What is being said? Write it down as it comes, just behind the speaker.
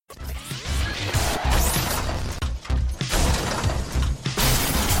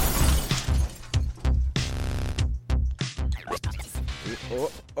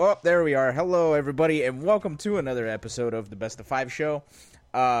There we are. Hello, everybody, and welcome to another episode of the Best of Five show.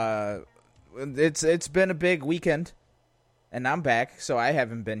 It's been a big weekend, and I'm back, so I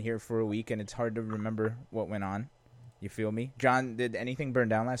haven't been here for a week, and it's hard to remember what went on. You feel me? John, did anything burn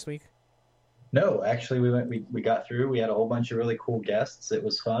down last week? No, actually, we got through. We had a whole bunch of really cool guests. It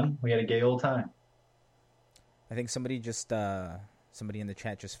was fun. We had a gay old time. I think somebody in the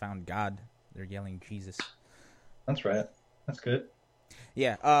chat just found God. They're yelling Jesus. That's right. That's good.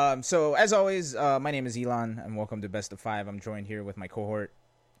 Yeah. So as always, my name is Elon, and welcome to Best of Five. I'm joined here with my cohort,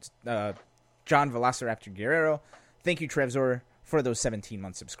 John Velociraptor Guerrero. Thank you, Trevzor, for those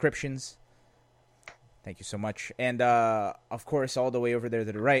 17-month subscriptions. Thank you so much. And, of course, all the way over there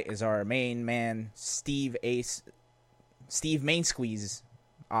to the right is our main man, Steve Main Squeeze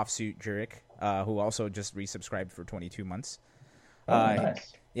Offsuit Jurek, who also just resubscribed for 22 months.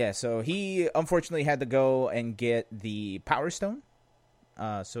 Nice. Yeah, so he unfortunately had to go and get the Power Stone.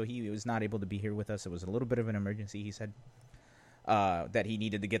 So he was not able to be here with us. It was a little bit of an emergency, he said, that he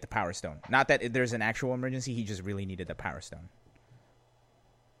needed to get the Power Stone. Not that there's an actual emergency, he just really needed the Power Stone.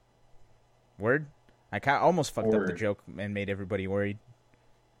 Word? I almost fucked up the joke and made everybody worried.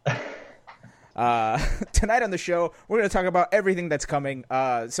 Tonight on the show, we're going to talk about everything that's coming.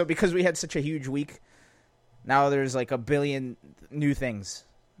 So because we had such a huge week, now there's like a billion new things.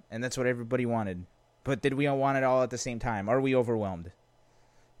 And that's what everybody wanted. But did we all want it all at the same time? Are we overwhelmed?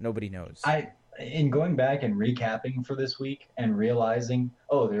 Nobody knows. In going back and recapping for this week and realizing,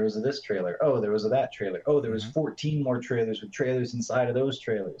 oh, there was this trailer. Oh, there was that trailer. Oh, there was 14 more trailers with trailers inside of those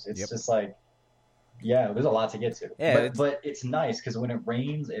trailers. It's just like, yeah, there's a lot to get to. Yeah, but it's nice because when it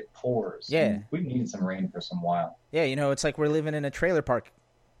rains, it pours. Yeah. And we've needed some rain for some while. Yeah, it's like we're living in a trailer park.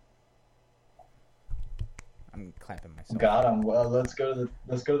 I'm clapping myself. Got him. Well, let's go to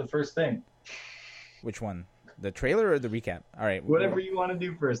the first thing. Which one? The trailer or the recap? All right. Whatever you want to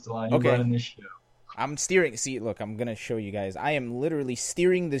do first, Alon. You're running this show. I'm steering. See, look, I'm going to show you guys. I am literally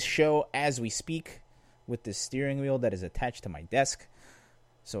steering this show as we speak with this steering wheel that is attached to my desk.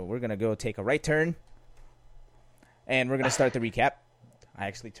 So we're going to go take a right turn. And we're going to start the recap. I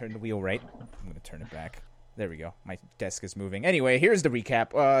actually turned the wheel right. I'm going to turn it back. There we go. My desk is moving. Anyway, here's the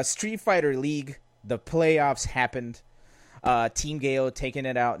recap. Street Fighter League, the playoffs happened. Team Gale taking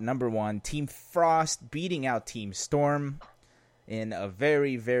it out, number one. Team Frost beating out Team Storm in a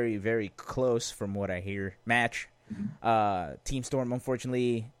very, very, very close, from what I hear, match. Team Storm,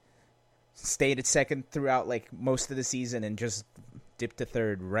 unfortunately, stayed at second throughout like most of the season and just dipped to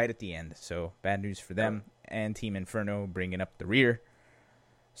third right at the end. So bad news for them. And Team Inferno bringing up the rear.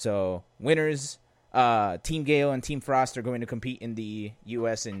 So winners, Team Gale and Team Frost are going to compete in the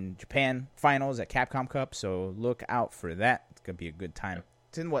U.S. and Japan finals at Capcom Cup. So look out for that. It's going to be a good time.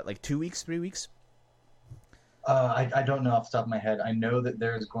 It's in what, like 2 weeks, 3 weeks? I don't know off the top of my head. I know that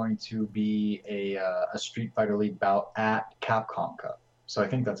there's going to be a Street Fighter League bout at Capcom Cup. So I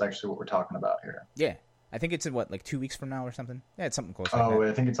think that's actually what we're talking about here. Yeah. I think it's in, what, like 2 weeks from now or something? Yeah, it's something close.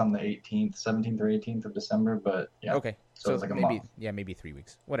 I think it's on the 17th or 18th of December, but yeah. Okay. So it's like maybe, a month. Yeah, maybe 3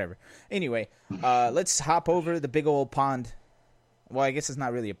 weeks. Whatever. Anyway, let's hop over the big old pond. Well, I guess it's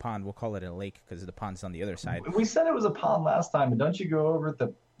not really a pond. We'll call it a lake because the pond's on the other side. We said it was a pond last time, but don't you go over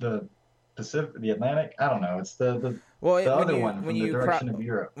the Pacific, the Atlantic? I don't know. It's the other one from the direction of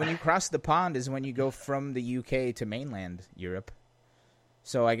Europe. When you cross the pond is when you go from the UK to mainland Europe.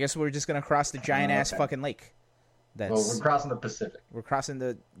 So I guess we're just going to cross the giant-ass fucking lake. Well, we're crossing the Pacific. We're crossing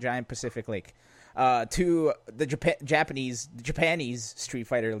the giant Pacific lake. To the Japanese Street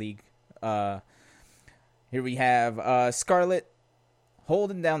Fighter League. Here we have Scarlet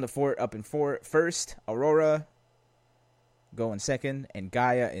holding down the fort up in first. Aurora going second. And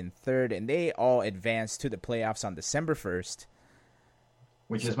Gaia in third. And they all advance to the playoffs on December 1st.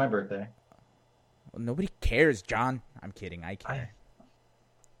 Which is my birthday. Well, nobody cares, John. I'm kidding. I care.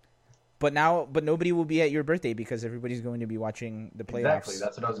 But nobody will be at your birthday because everybody's going to be watching the playoffs. Exactly.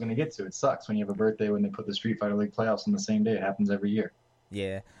 That's what I was going to get to. It sucks when you have a birthday when they put the Street Fighter League playoffs on the same day. It happens every year.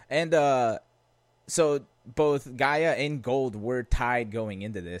 Yeah. And so both Gaia and Gold were tied going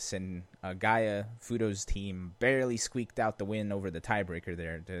into this. And Gaia, Fudo's team, barely squeaked out the win over the tiebreaker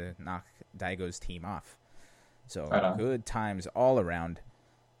there to knock Daigo's team off. So good times all around.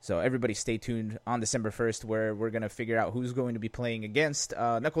 So everybody stay tuned on December 1st where we're going to figure out who's going to be playing against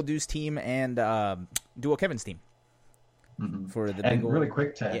Knuckle Deuce team and Duo Kevin's team. For the big really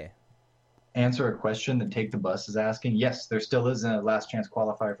quick to answer a question that Take the Bus is asking. Yes, there still is a last chance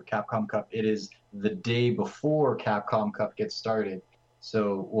qualifier for Capcom Cup. It is the day before Capcom Cup gets started.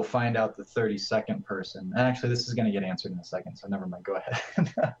 So we'll find out the 32nd person. And actually, this is going to get answered in a second, so never mind. Go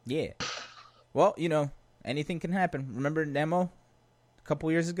ahead. Yeah. Well, anything can happen. Remember Nemo? a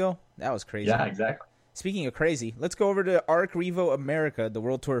couple years ago. That was crazy. Yeah, exactly. Speaking of crazy, let's go over to Arc Revo America, the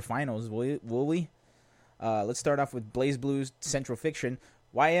World Tour Finals, will we? Let's start off with Blaze Blues Central Fiction.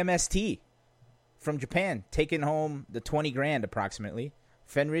 YMST from Japan taking home the 20 grand approximately.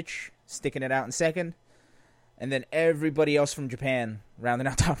 Fenrich sticking it out in second. And then everybody else from Japan rounding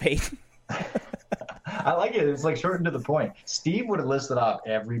out top 8. I like it. It's like shortened to the point. Steve would have listed off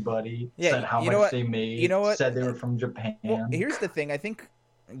everybody, said how much they made, said they were from Japan. Well, here's the thing. I think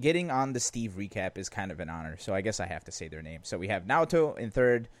getting on the Steve recap is kind of an honor, so I guess I have to say their names. So we have Naoto in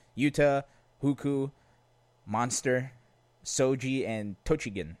third, Yuta, Huku, Monster, Soji, and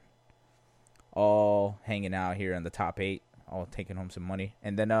Tochigin all hanging out here in the top 8, all taking home some money.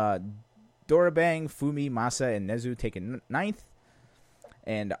 And then Dorabang, Fumi, Masa, and Nezu taking 9th.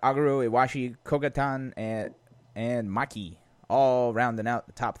 And Aguro, Iwashi, Kogatan, and Maki all rounding out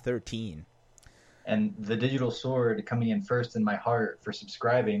the top 13. And the Digital Sword coming in first in my heart for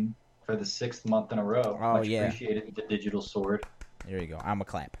subscribing for the 6th month in a row. Oh, Much appreciated, the Digital Sword. There you go. I'm a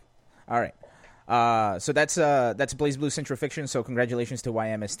clap. All right. So that's Blaze Blue Central Fiction. So congratulations to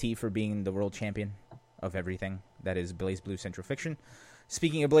YMST for being the world champion of everything. That is Blaze Blue Central Fiction.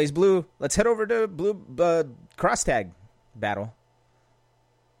 Speaking of Blaze Blue, let's head over to Blue Cross Tag Battle.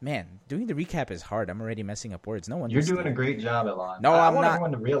 Man, doing the recap is hard. I'm already messing up words. No one. You're doing a great job, Elon. No, I I'm want not.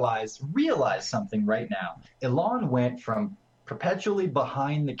 everyone to realize something right now. Elon went from perpetually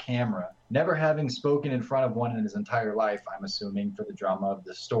behind the camera, never having spoken in front of one in his entire life, I'm assuming, for the drama of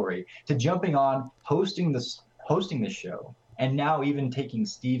the story, to jumping on, hosting the show, and now even taking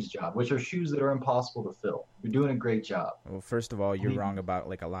Steve's job, which are shoes that are impossible to fill. You're doing a great job. Well, first of all, you're wrong about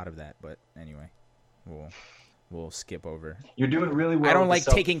like a lot of that, but anyway, we'll skip over. You're doing really well. I don't like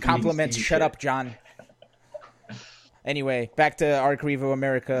taking compliments. Shut up, John. Anyway, back to Arc Revo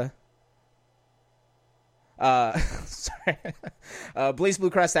America. Sorry. Blaze Blue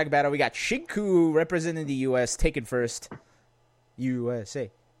Cross Tag Battle. We got Shinku representing the U.S. taken first.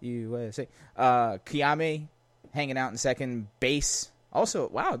 USA. Kiame hanging out in second. Base. Also,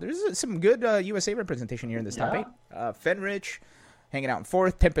 wow, there's some good USA representation here in this top 8. Fenrich hanging out in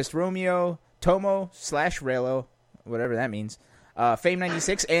fourth. Tempest Romeo. Tomo / Relo, whatever that means. Fame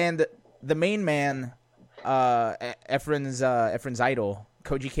 96 and the main man, Efren's idol,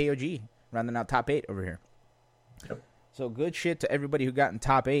 Koji KOG, rounding out top 8 over here. Yep. So good shit to everybody who got in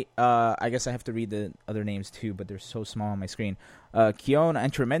top 8. I guess I have to read the other names too, but they're so small on my screen. Kion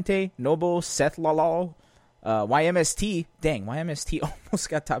Entremente, Noble, Seth Lalal, YMST. Dang, YMST almost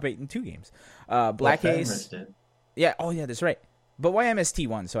got top 8 in 2 games. Black Ace. Yeah, oh yeah, that's right. But YMST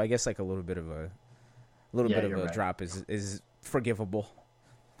won, so I guess like a little bit of a drop is forgivable.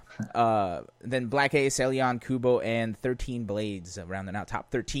 Then Black Ace, Elion, Kubo, and 13 Blades rounding out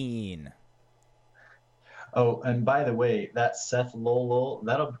top 13. Oh, and by the way, that Seth Lolo,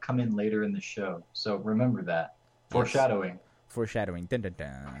 that'll come in later in the show. So remember that. Foreshadowing. Yes. Foreshadowing. Dun, dun,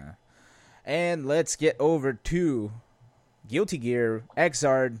 dun. And let's get over to Guilty Gear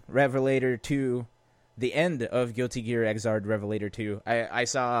Xrd Revelator 2. The end of Guilty Gear Xrd Revelator 2. I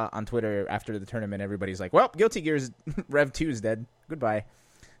saw on Twitter after the tournament, everybody's like, well, Guilty Gear's Rev 2 is dead. Goodbye.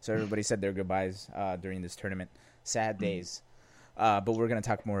 So everybody said their goodbyes during this tournament. Sad days. But we're going to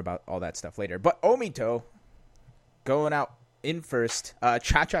talk more about all that stuff later. But Omito going out in first.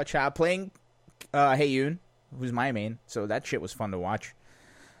 Cha-Cha-Cha playing Heiyun, who's my main. So that shit was fun to watch.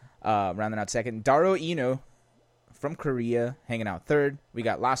 Rounding out second. Daro Ino from Korea, hanging out third. We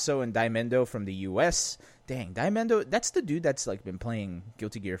got Lasso and Daimendo from the U.S. Dang, Daimendo, that's the dude that's like been playing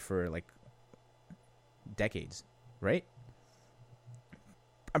Guilty Gear for like decades, right?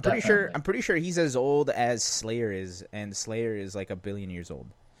 I'm pretty sure he's as old as Slayer is, and Slayer is like 1 billion years old.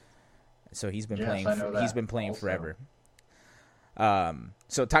 So he's been playing. He's been playing forever.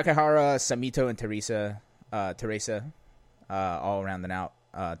 So Takahara, Samito, and Teresa, all rounding out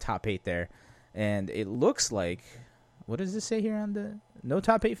top 8 there, and it looks like. What does this say here on the no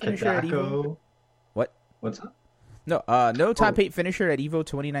top 8 finisher at Evo? What's up? No, no top 8 finisher at Evo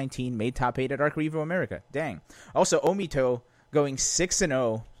 2019 made top 8 at Arc Revo America. Dang. Also, Omito going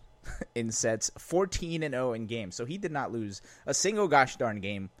 6-0 in sets, 14-0 in games. So he did not lose a single gosh darn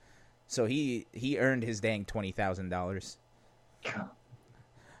game. So he earned his dang $20,000. Get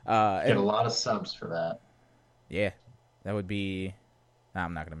a lot of subs for that. Yeah, that would be. Nah,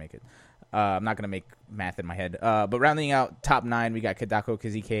 I'm not gonna make it. I'm not going to make math in my head. But rounding out top 9, we got Kadako,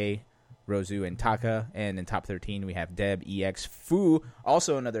 Kazuke, Rozu, and Taka. And in top 13, we have Deb, EX, Fu,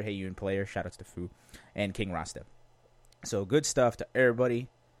 also another Heiyun player. Shoutouts to Fu. And King Rasta. So good stuff to everybody.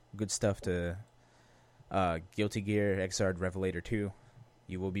 Good stuff to Guilty Gear Xrd Revelator 2.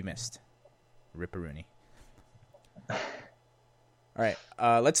 You will be missed. Ripperoonie. All right,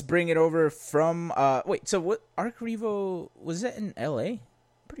 let's bring it over from. Wait, so what? Arc Revo, was it in LA?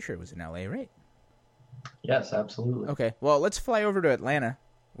 Pretty sure it was in LA, right? Yes, absolutely. Okay, well, let's fly over to Atlanta,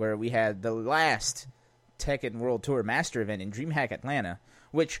 where we had the last Tekken World Tour Master event in DreamHack Atlanta,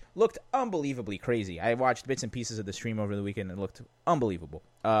 which looked unbelievably crazy. I watched bits and pieces of the stream over the weekend and it looked unbelievable.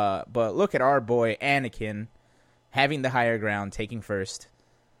 But look at our boy Anakin having the higher ground, taking first.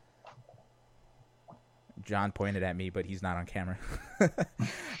 John pointed at me, but he's not on camera.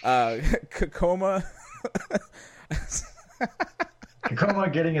 Kakoma.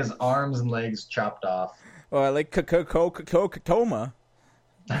 Kakoma getting his arms and legs chopped off. Oh, I like Kakoma.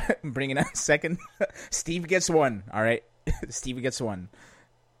 Bringing out second. Steve gets one. All right. Steve gets one.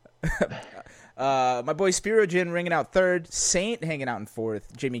 My boy Spirojin ringing out third. Saint hanging out in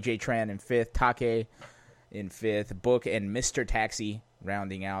fourth. Jimmy J. Tran in fifth. Take in fifth. Book and Mr. Taxi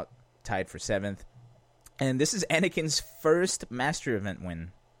rounding out, tied for seventh. And this is Anakin's first Master event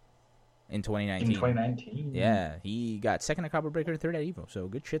win in 2019. In 2019. Yeah, he got second at Copper Breaker, third at Evo. So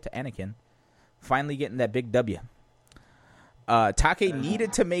good shit to Anakin. Finally getting that big W. Take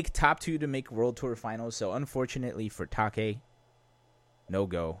needed to make top 2 to make World Tour Finals. So unfortunately for Take, no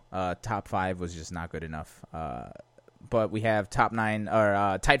go. Top 5 was just not good enough. But we have top 9,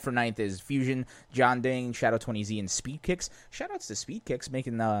 or tied for 9th is Fusion, John Ding, Shadow 20Z, and Speed Kicks. Shoutouts to Speed Kicks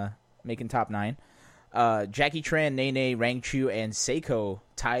making top 9. Jackie Tran, Nene, Rangchu, and Seiko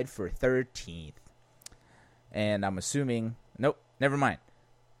tied for 13th. And I'm assuming... Nope, never mind.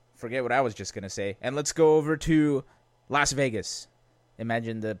 Forget what I was just going to say. And let's go over to Las Vegas.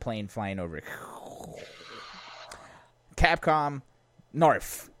 Imagine the plane flying over. Capcom,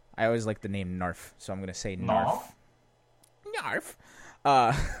 Narf. I always like the name Narf, so I'm going to say Narf.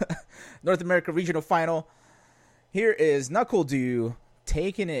 North America Regional Final. Here is NuckleDu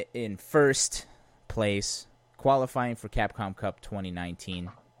taking it in first place, qualifying for Capcom Cup 2019.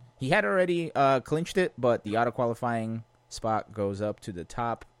 He had already clinched it, but the auto-qualifying spot goes up to the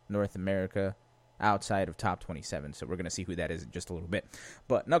top North America outside of top 27, so we're going to see who that is in just a little bit.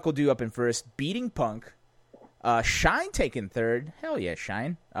 But NuckleDu up in first, beating Punk. Shine taking third. Hell yeah,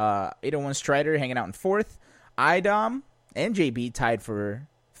 Shine. 801 Strider hanging out in fourth. IDOM and JB tied for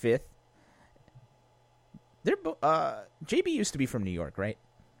fifth. JB used to be from New York, right?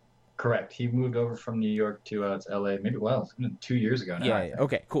 Correct. He moved over from New York to LA. Maybe it's been 2 years ago now. Yeah.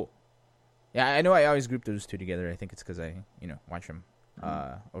 Okay. Cool. Yeah, I know. I always group those two together. I think it's because I, watch them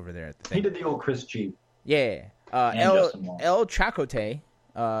over there at the thing. He did the old Chris G. Yeah. El Chacote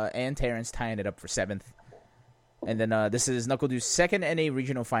and Terrence tying it up for seventh. And then this is NuckleDu's second NA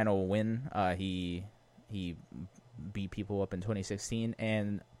regional final win. He beat people up in 2016,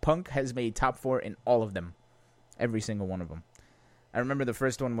 and Punk has made top 4 in all of them, every single one of them. I remember the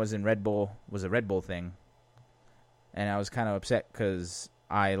first one was in Red Bull, was a Red Bull thing, and I was kind of upset because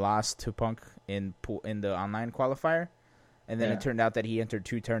I lost to Punk in the online qualifier, and then it turned out that he entered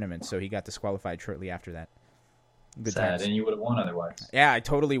 2 tournaments, so he got disqualified shortly after that. Good Sad, times. And you would have won otherwise. Yeah, I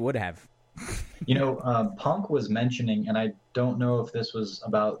totally would have. Punk was mentioning, and I don't know if this was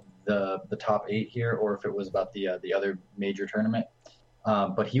about the top 8 here or if it was about the other major tournament.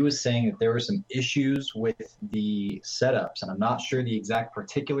 But he was saying that there were some issues with the setups, and I'm not sure the exact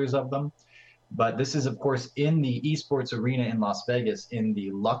particulars of them. But this is, of course, in the esports arena in Las Vegas in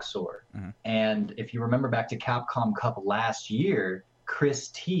the Luxor. Mm-hmm. And if you remember back to Capcom Cup last year, Chris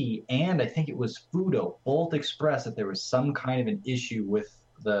T and I think it was Fudo both expressed that there was some kind of an issue with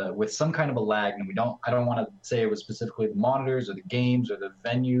some kind of a lag, and I don't want to say it was specifically the monitors or the games or the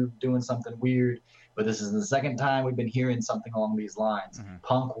venue doing something weird, but this is the second time we've been hearing something along these lines. Mm-hmm.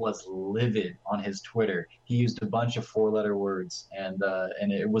 Punk was livid on his Twitter. He used a bunch of 4-letter words, and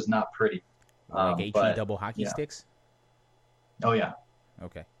it was not pretty. Like HE double hockey sticks? Oh yeah.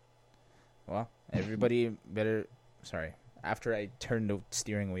 Okay. Well, everybody better. Sorry. After I turn the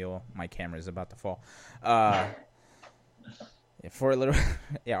steering wheel, my camera is about to fall. For a little,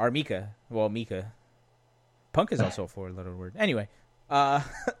 Armika. Well, Mika. Punk is also a 4-letter word. Anyway, yeah.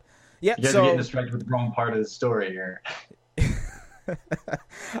 You guys are getting distracted with the wrong part of the story here.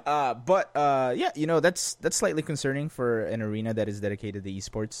 That's slightly concerning for an arena that is dedicated to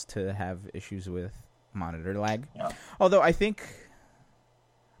esports to have issues with monitor lag. Yeah. Although I think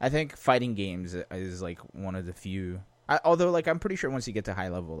fighting games is like one of the few. I'm pretty sure once you get to high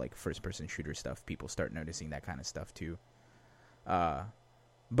level like first person shooter stuff, people start noticing that kind of stuff too.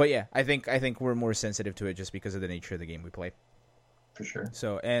 But yeah, I think we're more sensitive to it just because of the nature of the game we play. For sure.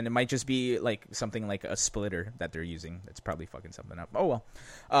 So, and it might just be like something like a splitter that they're using that's probably fucking something up. Oh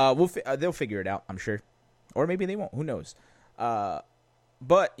well, they'll figure it out, I'm sure, or maybe they won't. Who knows?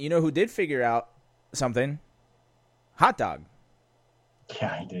 But you know who did figure out something? Hot Dog.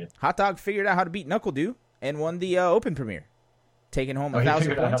 Yeah, he did. Hot Dog figured out how to beat Knuckle Dew and won the Open Premier, taking home He 1,000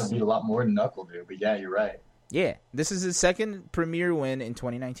 figured out how points. to beat a lot more than Knuckle Dew, but yeah, you're right. Yeah, this is his second Premier win in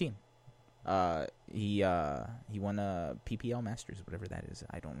 2019. He won a PPL Masters, whatever that is.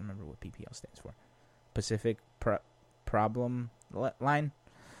 I don't remember what PPL stands for. Pacific Problem Line.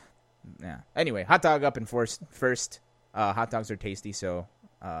 Yeah. Anyway, Hot Dog up in first. Hot dogs are tasty, so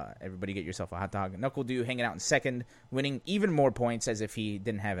everybody get yourself a hot dog. Knuckle Dew hanging out in second, winning even more points as if he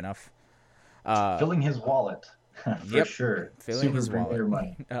didn't have enough. Filling his wallet, for sure. Filling Super his Premier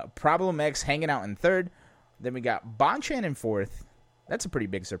wallet. money. Problem X hanging out in third. Then we got Bonchan in fourth. That's a pretty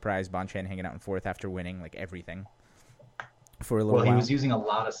big surprise. Bonchan hanging out in fourth after winning like everything for a little while. Well, he was using a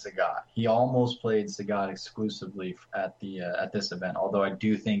lot of Sagat. He almost played Sagat exclusively at this event. Although I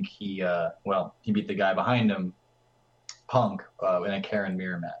do think he beat the guy behind him, Punk, in a Karen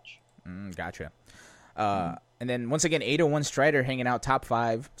mirror match. Gotcha. And then once again, 801 Strider hanging out top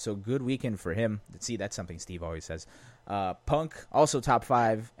 5. So good weekend for him. See, that's something Steve always says. Punk also top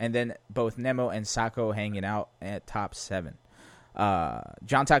 5, and then both Nemo and Sako hanging out at top 7.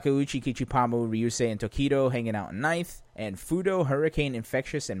 John Takeuchi, Kichipamu, Ryusei, and Tokido hanging out in 9th, and Fudo, Hurricane,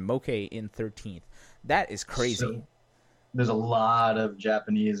 Infectious, and Moke in 13th. That is crazy. So, there's a lot of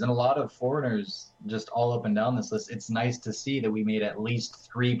Japanese and a lot of foreigners just all up and down this list. It's nice to see that we made at least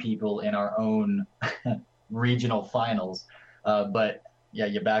 3 people in our own regional finals. But yeah,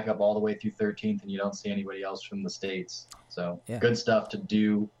 you back up all the way through 13th and you don't see anybody else from the States. So Good stuff to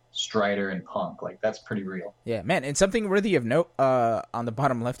do. Strider and Punk, like that's pretty real. Yeah, man, and something worthy of note on the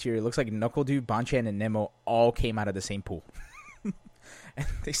bottom left here, it looks like Knuckle Dew, Bonchan, and Nemo all came out of the same pool, and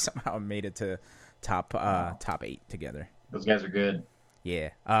they somehow made it to top 8 together. Those guys are good.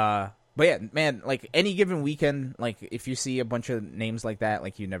 Yeah, but yeah, man, like any given weekend, like if you see a bunch of names like that,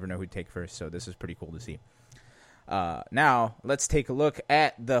 like you never know who'd take first. So this is pretty cool to see. Now let's take a look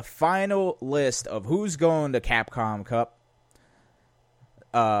at the final list of who's going to Capcom Cup.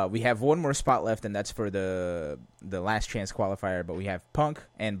 We have one more spot left, and that's for the last chance qualifier. But we have Punk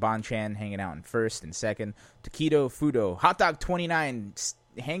and Bonchan hanging out in first and second. Takedo, Fudo, Hot Dog 29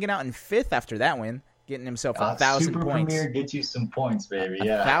 hanging out in fifth after that win, getting himself 1,000 Super points. Premier gets you some points, baby.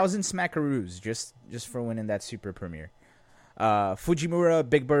 Yeah, 1,000 smackaroos just for winning that Super Premier. Fujimura,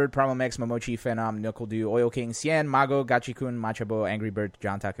 Big Bird, Problem X, Momochi, Phenom, Knuckle Dew, Oil King, Cien, Mago, Gachikun, Machabo, Angry Bird,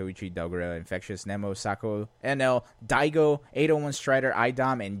 John Takeuchi, Delgura, Infectious, Nemo, Sako, NL, Daigo, 801 Strider,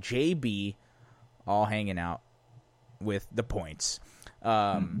 IDOM, and JB all hanging out with the points.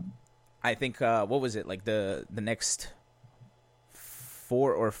 I think, what was it? Like the next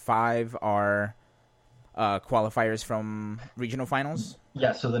 4 or 5 are qualifiers from regional finals?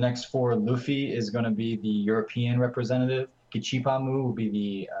 Yeah, so the next 4, Luffy is going to be the European representative. Kichipamu will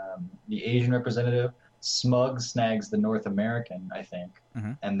be the Asian representative. Smug snags the North American, I think.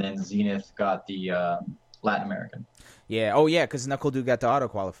 Mm-hmm. And then Zenith got the Latin American. Yeah. Oh, yeah, because Knuckle Dew got the auto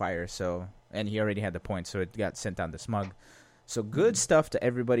qualifier, and he already had the points, so it got sent down to Smug. So good stuff to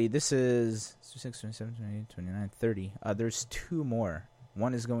everybody. This is 6, 27, 28, 29, 30. There's 2 more.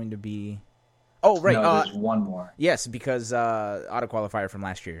 One is going to be... Oh, right. No, there's one more. Yes, because auto qualifier from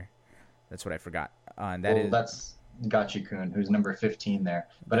last year. That's what I forgot. And that's Gachikun, who's number 15 there.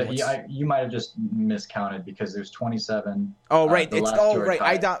 But you might have just miscounted because there's 27. Oh, right.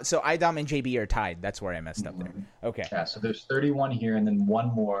 IDOM and JB are tied. That's where I messed up there. Okay. Yeah, so there's 31 here and then one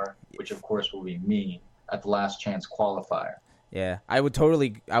more, which of course will be me at the last chance qualifier. Yeah, I would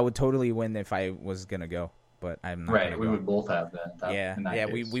totally win if I was going to go. But I'm not right. We would both have that. Yeah.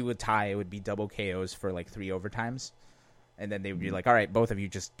 We would tie. It would be double KOs for like 3 overtimes, and then they would be like, "All right, both of you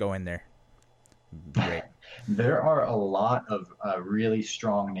just go in there." Great. There are a lot of really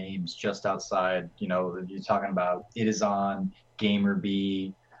strong names just outside. You know, you're talking about It Is On, Gamer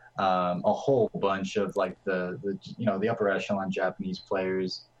B, a whole bunch of like the upper echelon Japanese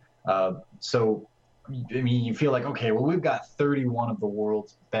players. So. I mean, you feel like, okay, well, we've got 31 of the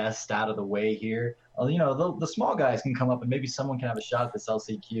world's best out of the way here. Well, you know, the small guys can come up and maybe someone can have a shot at this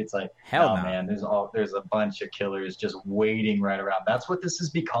LCQ. It's like, hell no, man, there's a bunch of killers just waiting right around. That's what this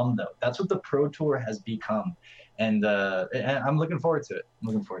has become, though. That's what the Pro Tour has become. And I'm looking forward to it. I'm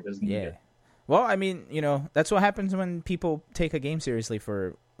looking forward to it. Yeah. Well, I mean, you know, that's what happens when people take a game seriously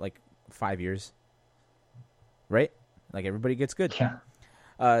for like 5 years. Right? Like everybody gets good.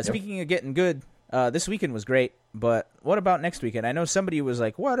 Yeah. Speaking of getting good, this weekend was great, but what about next weekend? I know somebody was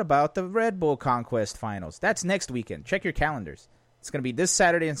like, what about the Red Bull Conquest Finals? That's next weekend. Check your calendars. It's going to be this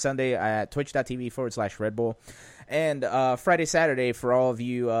Saturday and Sunday at twitch.tv/Red Bull. And Friday, Saturday, for all of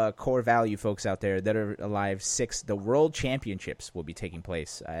you core value folks out there that are Alive 6, the World Championships will be taking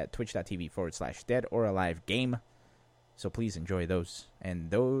place at twitch.tv/Dead or Alive Game. So please enjoy those.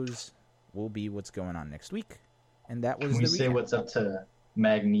 And those will be what's going on next week. And that was Can we the say recap. what's up to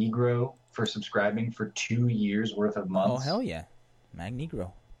Magnegro for subscribing for 2 years worth of months? Oh, hell yeah.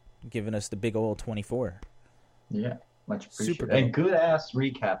 Magnegro. Giving us the big old 24. Yeah, much Super appreciated. dope. And good ass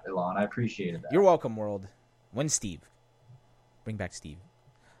recap, Elon. I appreciated that. You're welcome, world. When's Steve? Bring back Steve.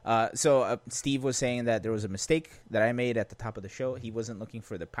 So Steve was saying that there was a mistake that I made at the top of the show. He wasn't looking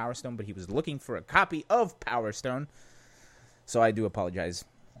for the Power Stone, but he was looking for a copy of Power Stone. So I do apologize.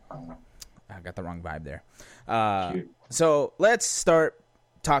 I got the wrong vibe there. So let's start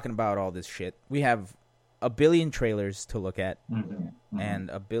talking about all this shit. We have a billion trailers to look at and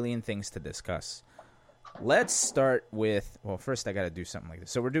a billion things to discuss. Let's start with, well, first I got to do something like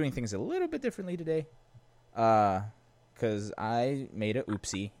this. So we're doing things a little bit differently today because I made a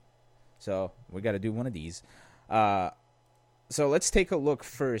oopsie. So we got to do one of these. So let's take a look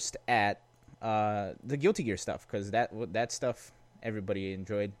first at the Guilty Gear stuff because that stuff everybody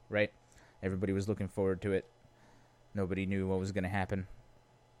enjoyed, right? Everybody was looking forward to it. Nobody knew what was going to happen.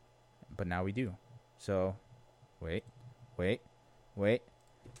 But now we do. So, wait.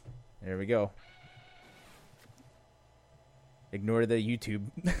 There we go. Ignore the YouTube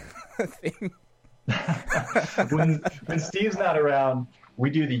thing. when Steve's not around, we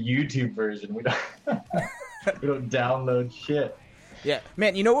do the YouTube version. We don't download shit. Yeah,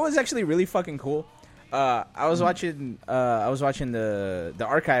 man. You know what was actually really fucking cool? I was watching the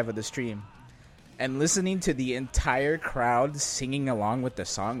archive of the stream, and listening to the entire crowd singing along with the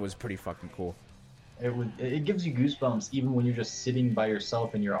song was pretty fucking cool. It gives you goosebumps even when you're just sitting by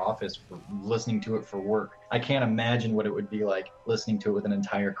yourself in your office listening to it for work. I can't imagine what it would be like listening to it with an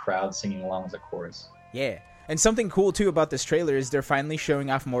entire crowd singing along with the chorus. Yeah, and something cool too about this trailer is they're finally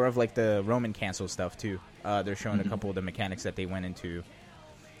showing off more of like the Roman cancel stuff too. They're showing a couple of the mechanics that they went into.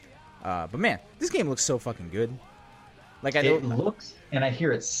 But man, this game looks so fucking good. Like It looks, and I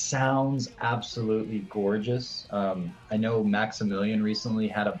hear it sounds absolutely gorgeous. I know Maximilian recently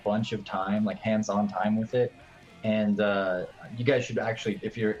had a bunch of time, like hands-on time with it, and you guys should actually,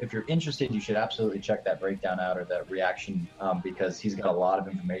 if you're interested, you should absolutely check that breakdown out or that reaction because he's got a lot of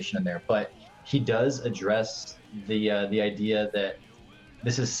information in there. But he does address the idea that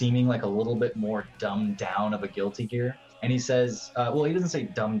this is seeming like a little bit more dumbed down of a Guilty Gear. And he says, well, he doesn't say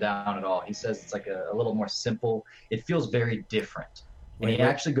dumbed down at all. He says it's like a little more simple. It feels very different. And he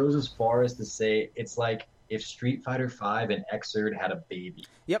actually goes as far as to say it's like if Street Fighter V and Xrd had a baby.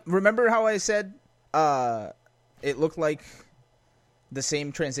 Yep. Remember how I said it looked like the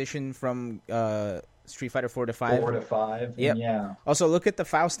same transition from Street Fighter 4 to 5? 4 to 5. Yep. Yeah. Also, look at the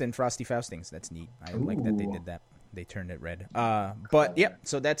Faustin, Frosty Faustings. That's neat. I like that they did that. They turned it red. But, yep.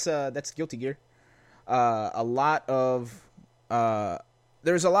 So that's Guilty Gear. A lot of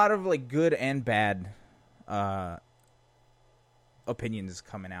there's a lot of like good and bad opinions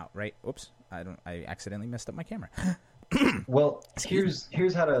coming out, right? Oops, I accidentally messed up my camera. Well, here's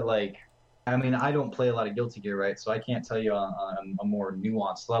how to like. I mean, I don't play a lot of Guilty Gear, right? So I can't tell you on a more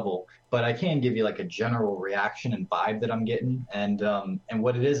nuanced level, but I can give you like a general reaction and vibe that I'm getting, and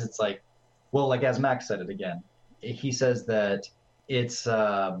what it is, it's like, well, like as Max said it again, he says that. It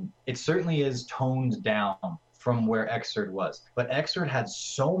certainly is toned down from where Xrd was. But Xrd had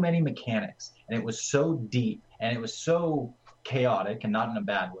so many mechanics, and it was so deep, and it was so chaotic, and not in a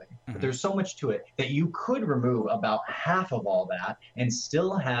bad way. But there's so much to it that you could remove about half of all that and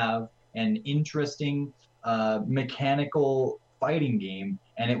still have an interesting mechanical fighting game,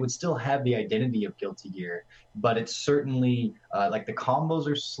 and it would still have the identity of Guilty Gear. But it's certainly like the combos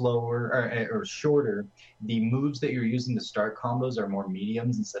are slower or shorter. The moves that you're using to start combos are more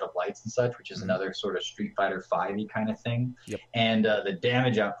mediums instead of lights and such, which is another sort of Street Fighter 5-y kind of thing. Yep. And the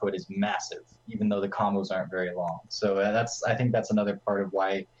damage output is massive, even though the combos aren't very long. So I think that's another part of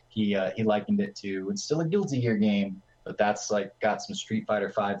why he likened it to. It's still a Guilty Gear game, but that's like got some Street Fighter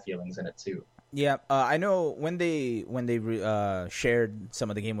 5 feelings in it too. Yeah, I know when they shared some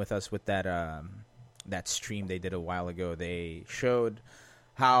of the game with us with that stream they did a while ago, they showed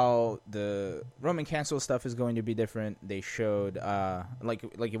how the Roman cancel stuff is going to be different. They showed like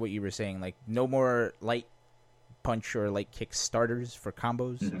what you were saying, like no more light punch or light kick starters for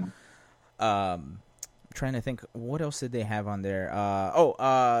combos. I'm trying to think, what else did they have on there?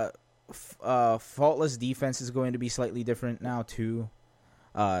 Faultless defense is going to be slightly different now too.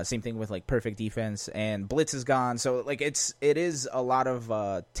 Same thing with like perfect defense, and blitz is gone. So like it is a lot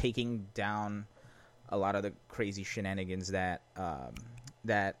of taking down a lot of the crazy shenanigans that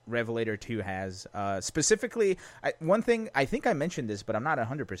that Revelator 2 has. Specifically, one thing, I think I mentioned this, but I'm not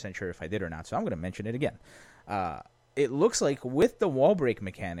 100% sure if I did or not, so I'm going to mention it again. It looks like with the wall break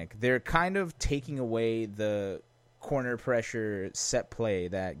mechanic, they're kind of taking away the corner pressure set play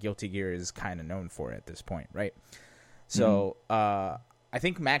that Guilty Gear is kind of known for at this point, right? So I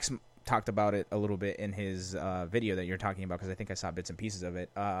think Max talked about it a little bit in his video that you're talking about, because I think I saw bits and pieces of it.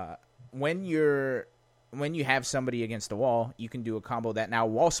 When you have somebody against the wall, you can do a combo that now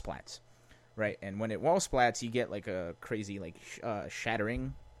wall splats, right? And when it wall splats, you get like a crazy like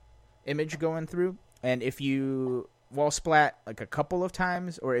shattering image going through. And if you wall splat like a couple of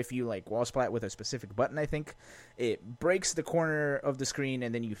times, or if you like wall splat with a specific button, I think it breaks the corner of the screen,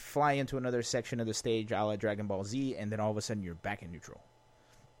 and then you fly into another section of the stage, a la Dragon Ball Z, and then all of a sudden you're back in neutral.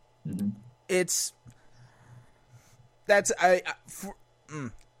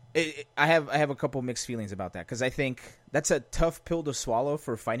 I have a couple mixed feelings about that, because I think that's a tough pill to swallow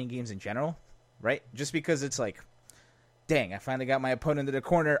for fighting games in general, right? Just because it's like, dang, I finally got my opponent into the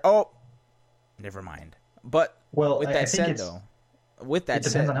corner. Oh, never mind. But with that said, it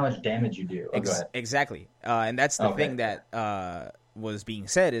depends on how much damage you do. Go ahead. Exactly. And that's the thing that was being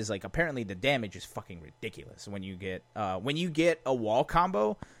said, is like apparently the damage is fucking ridiculous when you get a wall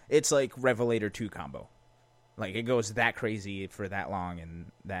combo. It's like Revelator 2 combo. Like, it goes that crazy for that long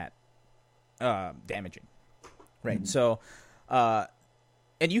and that damaging. Right. So, and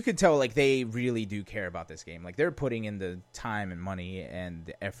you can tell, like, they really do care about this game. Like, they're putting in the time and money and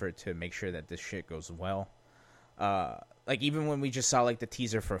the effort to make sure that this shit goes well. Like, even when we just saw, like, the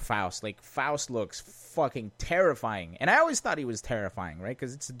teaser for Faust, like, Faust looks fucking terrifying. And I always thought he was terrifying, right?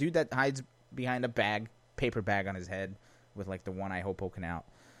 Because it's a dude that hides behind a paper bag on his head with, like, the one eye hole poking out.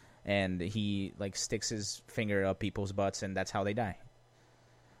 And he, like, sticks his finger up people's butts, and that's how they die.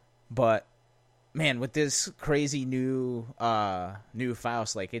 But, man, with this crazy new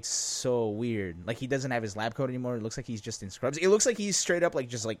Faust, like, it's so weird. Like, he doesn't have his lab coat anymore. It looks like he's just in scrubs. It looks like he's straight up, like,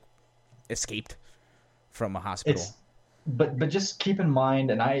 just, like, escaped from a hospital. But just keep in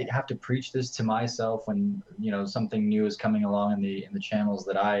mind, and I have to preach this to myself when, you know, something new is coming along in the channels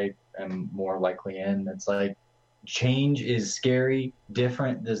that I am more likely in. It's like, change is scary.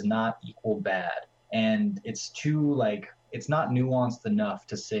 Different does not equal bad. And it's not nuanced enough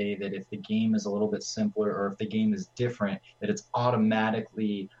to say that if the game is a little bit simpler or if the game is different, that it's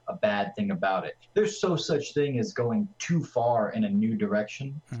automatically a bad thing about it. There's such thing as going too far in a new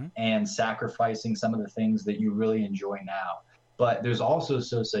direction and sacrificing some of the things that you really enjoy now. But there's also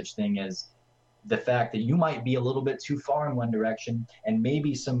such thing as the fact that you might be a little bit too far in one direction, and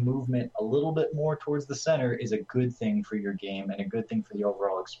maybe some movement a little bit more towards the center is a good thing for your game and a good thing for the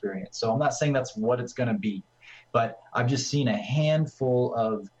overall experience. So I'm not saying that's what it's going to be, but I've just seen a handful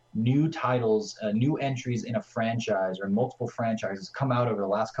of new titles, new entries in a franchise or multiple franchises come out over the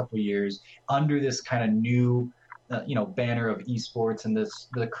last couple of years under this kind of new banner of esports and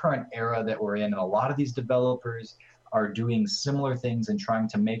the current era that we're in. And a lot of these developers are doing similar things and trying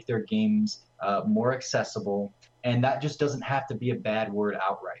to make their games more accessible. And that just doesn't have to be a bad word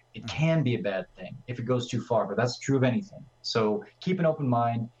outright. It can be a bad thing if it goes too far, but that's true of anything. So keep an open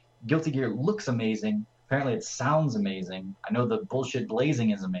mind. Guilty Gear looks amazing. Apparently it sounds amazing. I know the bullshit blazing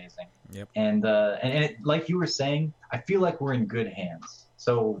is amazing. Yep. And it, like you were saying, I feel like we're in good hands.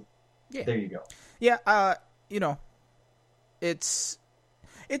 So there you go. Yeah, it's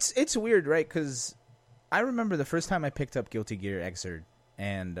weird, right? Because I remember the first time I picked up Guilty Gear Xrd,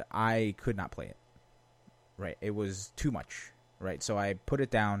 and I could not play it. Right, it was too much. Right, so I put it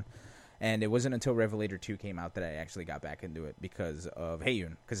down, and it wasn't until Revelator 2 came out that I actually got back into it because of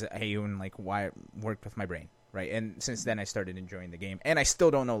Heiyun. Because Heiyun worked with my brain. Right, and since then I started enjoying the game, and I still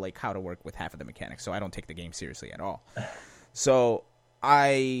don't know how to work with half of the mechanics, so I don't take the game seriously at all. So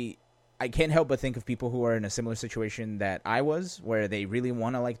I can't help but think of people who are in a similar situation that I was, where they really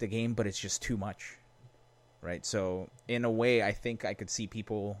want to like the game, but it's just too much. Right, so in a way, I think I could see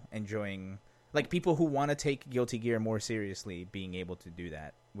people enjoying, like people who want to take Guilty Gear more seriously, being able to do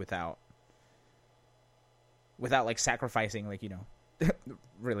that without like sacrificing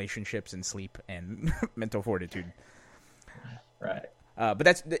relationships and sleep and mental fortitude. Right. But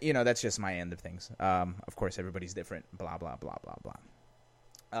that's just my end of things. Of course, everybody's different. Blah blah blah blah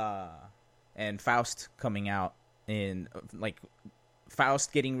blah. And Faust coming out in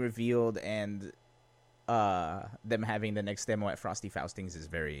Faust getting revealed and them having the next demo at Frosty Faustings is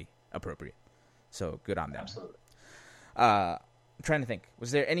very appropriate. So good on them. Absolutely. I'm trying to think.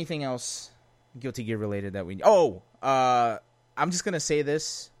 Was there anything else Guilty Gear related that we... I'm just going to say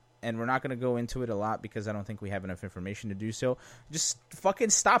this, and we're not going to go into it a lot because I don't think we have enough information to do so. Just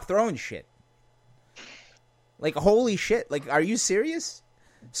fucking stop throwing shit. Like, holy shit. Like, are you serious?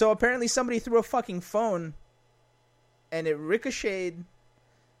 So apparently somebody threw a fucking phone, and it ricocheted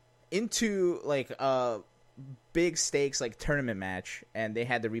into big stakes like tournament match, and they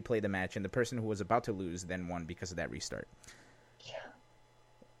had to replay the match, and the person who was about to lose then won because of that restart. Yeah.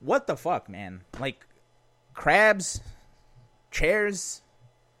 What the fuck, man? Like, crabs, chairs,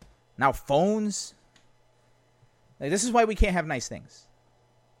 now phones. Like, this is why we can't have nice things.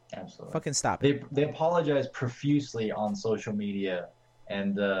 Absolutely. Fucking stop it. They apologize profusely on social media,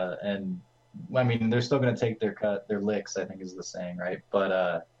 and I mean they're still gonna take their licks, I think is the saying, right?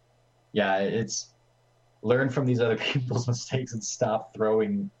 But yeah, it's learn from these other people's mistakes and stop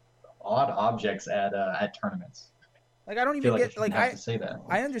throwing odd objects at tournaments. Like, I don't I even feel like get, I like, have to say that.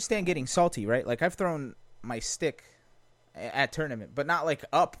 I understand getting salty, right? Like, I've thrown my stick at tournament, but not like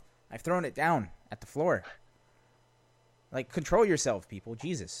up. I've thrown it down at the floor. Like, control yourself, people.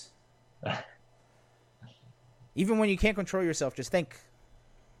 Jesus. Even when you can't control yourself, just think.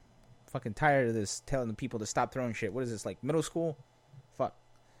 Fucking tired of this, telling the people to stop throwing shit. What is this, like middle school? Fuck.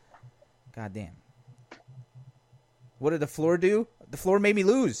 Goddamn. What did the floor do? The floor made me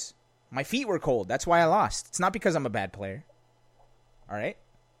lose. My feet were cold. That's why I lost. It's not because I'm a bad player. All right?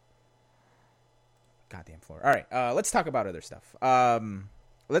 Goddamn floor. All right, let's talk about other stuff.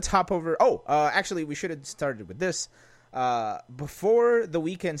 Let's hop over. Actually, we should have started with this. Before the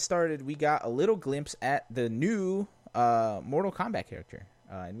weekend started, we got a little glimpse at the new Mortal Kombat character.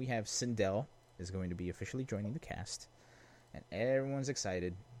 And we have Sindel is going to be officially joining the cast. And everyone's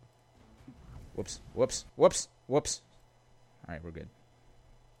excited. Whoops. All right, we're good.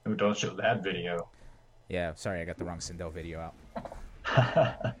 Oh, don't show that video. Yeah, sorry, I got the wrong Sindel video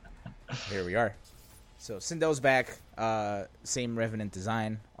out. Here we are. So Sindel's back. Same Revenant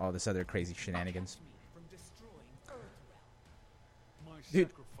design. All this other crazy shenanigans. Dude,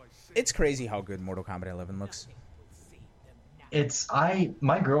 it's crazy how good Mortal Kombat 11 looks.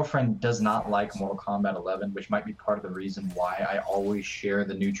 My girlfriend does not like Mortal Kombat 11, which might be part of the reason why I always share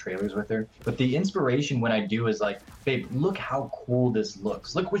the new trailers with her. But the inspiration when I do is like, babe, look how cool this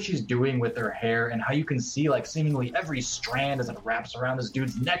looks. Look what she's doing with her hair and how you can see like seemingly every strand as it wraps around this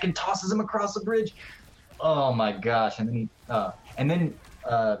dude's neck and tosses him across the bridge. Oh my gosh.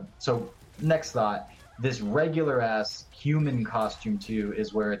 So next thought, this regular ass human costume too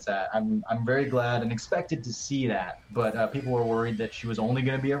is where it's at. I'm very glad and expected to see that, but people were worried that she was only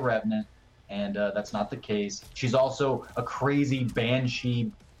going to be a Revenant, and that's not the case. She's also a crazy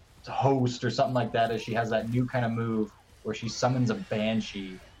Banshee host or something like that, as she has that new kind of move where she summons a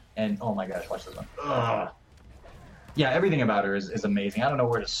Banshee, and oh my gosh, watch this one. Ugh. Yeah, everything about her is amazing. I don't know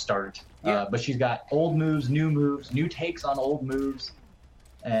where to start, but she's got old moves, new takes on old moves,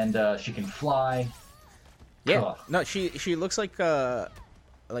 and she can fly. Yeah, Ugh. no, she looks like a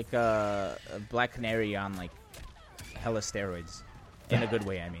Black Canary on like hella steroids, in a good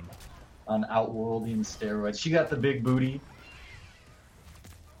way. I mean, On Outworldian steroids. She got the big booty.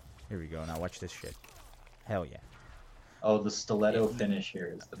 here we go. Now watch this shit. Hell yeah! Oh, the stiletto finish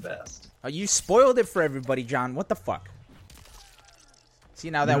here is the best. Oh, you spoiled it for everybody, John. What the fuck? See,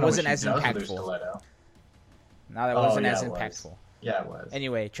 now that wasn't as impactful. Now that wasn't as impactful. Yeah, it was.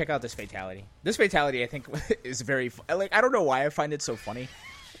 Anyway, check out this fatality. This fatality, I think, is very... Like, I don't know why I find it so funny.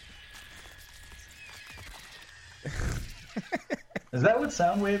 Is that what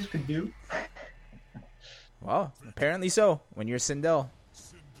sound waves could do? Well, apparently so. When you're Sindel.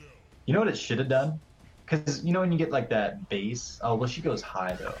 You know what it should have done? Because, you know when you get, like, that bass? Oh, well, she goes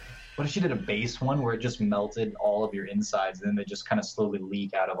high, though. What if she did a bass one where it just melted all of your insides, and then they just kind of slowly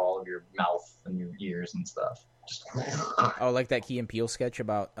leak out of all of your mouth and your ears and stuff? Just... Oh, like that Key and Peele sketch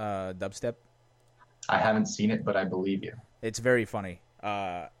about dubstep? I haven't seen it, but I believe you. It's very funny.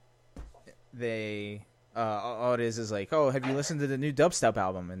 All it is like, oh, have you listened to the new dubstep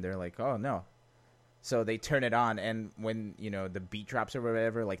album? And they're like, oh, no. So they turn it on, and when, you know, the beat drops or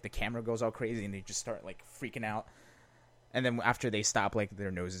whatever, like, the camera goes all crazy, and they just start, like, freaking out. And then after they stop, like, their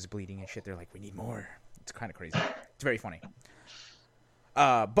nose is bleeding and shit, they're like, we need more. It's kind of crazy. It's very funny.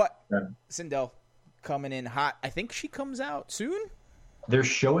 But Sindel coming in hot. I think she comes out soon. They're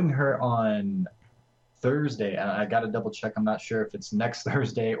showing her on Thursday, and I got to double check. I'm not sure if it's next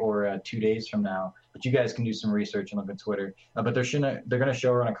Thursday or 2 days from now. But you guys can do some research and look at Twitter. But they're going to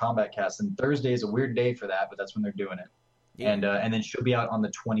show her on a Combat Cast, and Thursday is a weird day for that, but that's when they're doing it. Yeah. And then she'll be out on the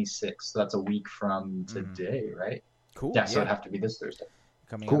 26th. So that's a week from today, right? Cool. Yeah, so it'd have to be this Thursday.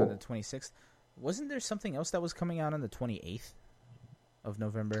 Coming out on the 26th. Wasn't there something else that was coming out on the 28th of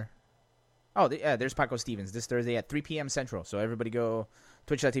November? Oh, there's Paco Stevens this Thursday at 3 p.m. Central. So everybody go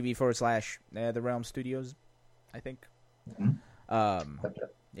twitch.tv/NetherRealm Studios, I think. Mm-hmm.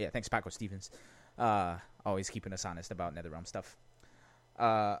 Thanks, Paco Stevens. Always keeping us honest about NetherRealm stuff.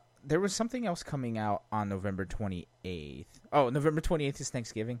 there was something else coming out on November 28th. Oh, November 28th is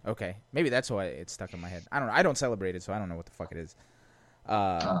Thanksgiving? Okay. Maybe that's why it's stuck in my head. I don't know. I don't celebrate it, so I don't know what the fuck it is.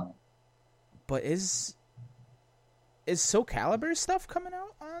 But is Soul Calibur stuff coming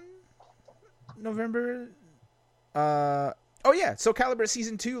out on November? Oh, yeah. Soul Calibur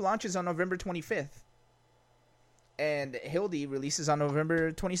Season 2 launches on November 25th. And Hildy releases on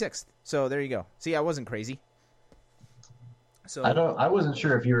November 26th. So there you go. See, I wasn't crazy. So I wasn't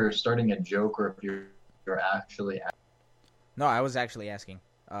sure if you were starting a joke or if you're actually. No, I was actually asking.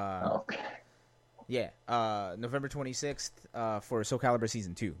 Okay. Yeah, November 26th for Soul Calibur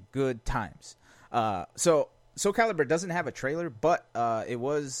Season 2. Good times. So Soul Calibur doesn't have a trailer, but there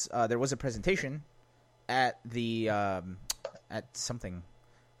was a presentation at the at something.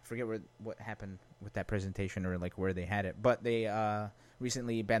 I forget what happened with that presentation or like where they had it, but they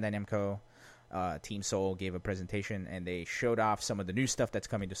recently Bandai Namco. Team Soul gave a presentation, and they showed off some of the new stuff that's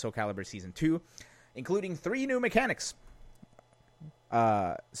coming to Soul Calibur Season 2, including 3 new mechanics.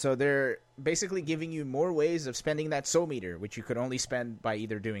 So they're basically giving you more ways of spending that Soul Meter, which you could only spend by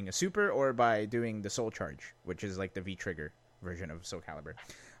either doing a Super or by doing the Soul Charge, which is like the V-Trigger version of Soul Calibur.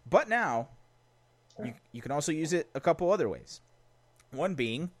 But now, you can also use it a couple other ways. One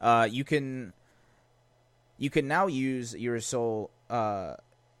being, you can now use your Soul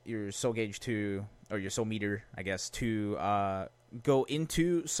Gauge to, or your Soul Meter, I guess, to go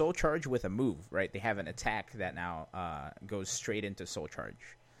into Soul Charge with a move, right? They have an attack that now goes straight into Soul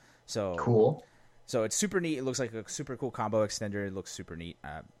Charge. So cool. So it's super neat. It looks like a super cool combo extender. It looks super neat.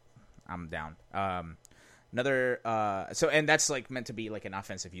 I'm down. And that's like meant to be like an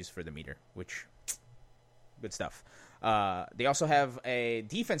offensive use for the meter, which good stuff. They also have a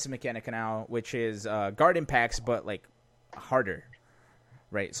defensive mechanic now, which is guard impacts, but like harder.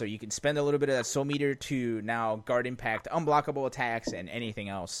 Right, so you can spend a little bit of that Soul Meter to now guard impact unblockable attacks and anything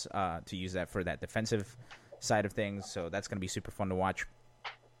else to use that for that defensive side of things. So that's going to be super fun to watch.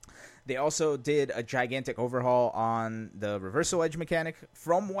 They also did a gigantic overhaul on the reversal edge mechanic.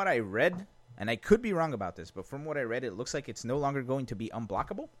 From what I read, and I could be wrong about this, but from what I read, it looks like it's no longer going to be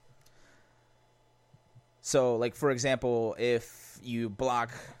unblockable. So, like, for example, if you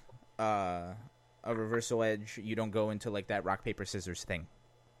block a reversal edge, you don't go into, like, that rock, paper, scissors thing.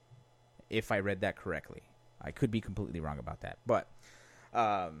 If I read that correctly. I could be completely wrong about that. But,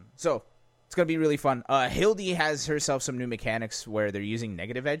 so, it's going to be really fun. Hildy has herself some new mechanics where they're using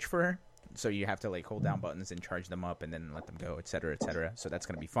negative edge for her. So you have to, like, hold down buttons and charge them up and then let them go, etc., etc. So that's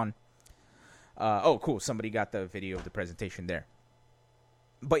going to be fun. Oh, cool. Somebody got the video of the presentation there.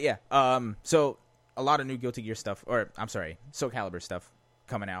 But, yeah. So, a lot of new Guilty Gear stuff. Or, I'm sorry, Soul Calibur stuff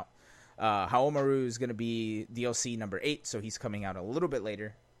coming out. Haomaru is going to be DLC number 8, so he's coming out a little bit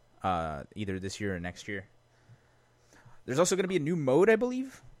later, either this year or next year. There's also going to be a new mode, I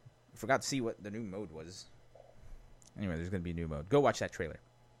believe. I forgot to see what the new mode was. Anyway, there's going to be a new mode. Go watch that trailer.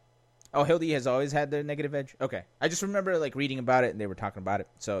 Oh, Hildy has always had the negative edge? Okay. I just remember like reading about it, and they were talking about it,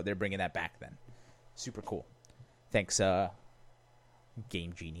 so they're bringing that back then. Super cool. Thanks,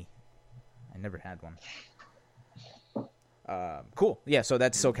 Game Genie. I never had one. Cool. Yeah, so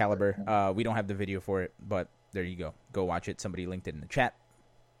that's Soul Calibur. We don't have the video for it, but there you go. Go watch it. Somebody linked it in the chat.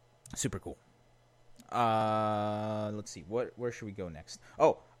 Super cool. Let's see. Where should we go next?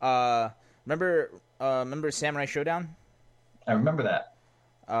 Oh, remember Samurai Showdown? I remember that.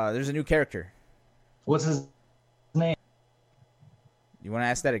 There's a new character. What's his name? You want to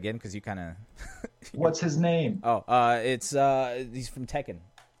ask that again? Because you kind of... What's his name? Oh, he's from Tekken.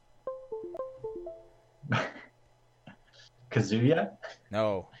 Kazuya?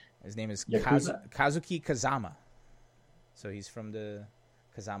 No, his name is Kazuki Kazama. So he's from the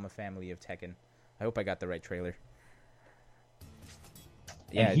Kazama family of Tekken. I hope I got the right trailer.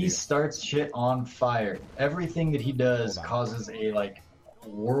 Yeah, and he starts shit on fire. Everything that he does causes a like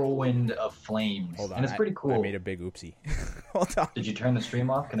whirlwind of flames. Hold on, and it's pretty cool. I made a big oopsie. Hold on. Did you turn the stream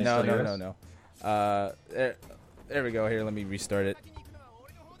off? Can I still hear us? No. There we go. Here, let me restart it.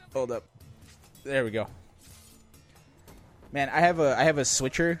 Hold up. There we go. Man, I have a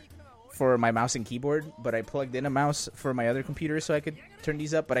switcher for my mouse and keyboard, but I plugged in a mouse for my other computer so I could turn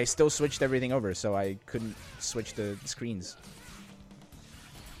these up, but I still switched everything over, so I couldn't switch the screens.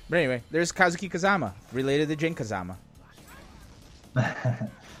 But anyway, there's Kazuki Kazama, related to Jin Kazama.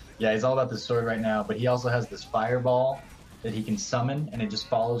 Yeah, he's all about this sword right now, but he also has this fireball that he can summon, and it just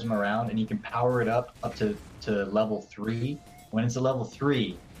follows him around, and he can power it up to level 3. When it's a level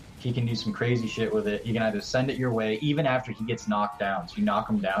 3, he can do some crazy shit with it. You can either send it your way, even after he gets knocked down. So you knock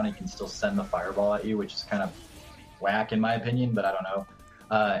him down, he can still send the fireball at you, which is kind of whack in my opinion, but I don't know.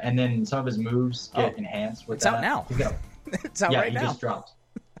 And then some of his moves get enhanced with that. It's out now. It's out right now. Yeah, he just dropped.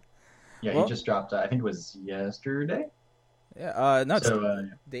 Yeah, he Well, just dropped. I think it was yesterday. yeah. No, it's So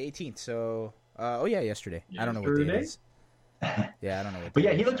the 18th. So, oh yeah, yesterday. I don't know what day it yesterday. is. Yeah, I don't know what But day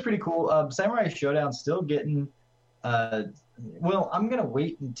yeah, it he is. looks pretty cool. Samurai Showdown still getting. Uh, well, I'm gonna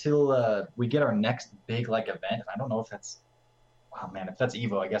wait until we get our next big like event. I don't know if that's. Wow, man, if that's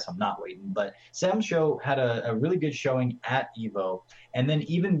Evo, I guess I'm not waiting. But Sam Show had a really good showing at Evo, and then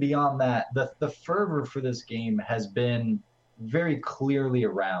even beyond that, the fervor for this game has been very clearly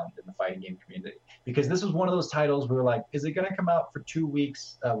around in the fighting game community because this was one of those titles where like, is it going to come out for 2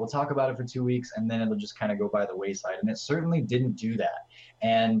 weeks? We'll talk about it for 2 weeks, and then it'll just kind of go by the wayside. And it certainly didn't do that.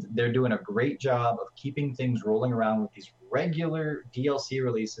 And they're doing a great job of keeping things rolling around with these regular DLC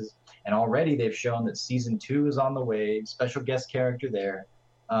releases. And already they've shown that season 2 is on the way. Special guest character there.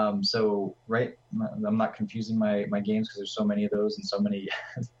 So right, I'm not confusing my games because there's so many of those and so many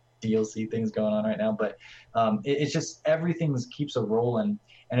DLC things going on right now. But it's just everything keeps a rolling,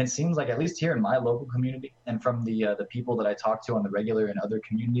 and it seems like at least here in my local community and from the people that I talk to on the regular and other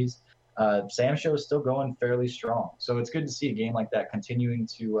communities, Sam Show is still going fairly strong. So it's good to see a game like that continuing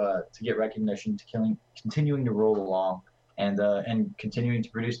to get recognition, continuing to roll along, and continuing to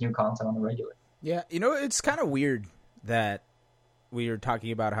produce new content on the regular. Yeah, it's kind of weird that we are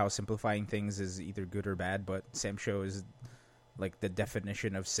talking about how simplifying things is either good or bad, but Sam Show is like the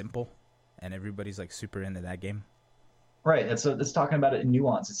definition of simple, and everybody's like super into that game. Right. It's talking about it in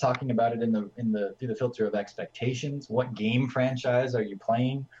nuance. It's talking about it in the through the filter of expectations. What game franchise are you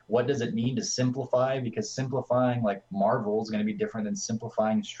playing? What does it mean to simplify? Because simplifying like Marvel is going to be different than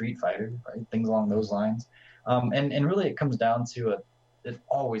simplifying Street Fighter, right? Things along those lines. And really, it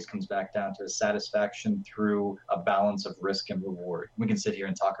always comes back down to a satisfaction through a balance of risk and reward. We can sit here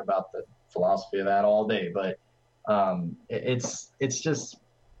and talk about the philosophy of that all day, but it's just.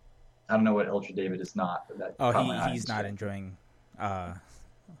 I don't know what Ultra David is not. But that He's not enjoying Sam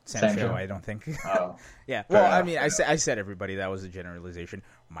Show, Show? I don't think. Oh, Yeah. fair Well, enough, I mean, fair enough. I said everybody. That was a generalization.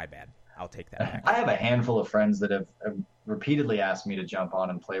 My bad. I'll take that back. I have a handful of friends that have repeatedly asked me to jump on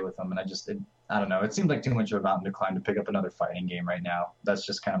and play with them, and I don't know. It seems like too much of a mountain to climb to pick up another fighting game right now. That's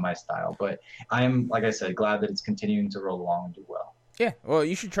just kind of my style. But I am, like I said, glad that it's continuing to roll along and do well. Yeah. Well,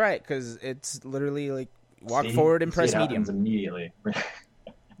 you should try it because it's literally like walk See? forward and See, press it medium. happens immediately.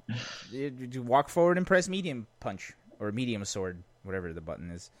 You walk forward and press medium punch or medium sword, whatever the button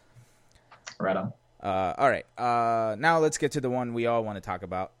is. Right on. All right. Now let's get to the one we all want to talk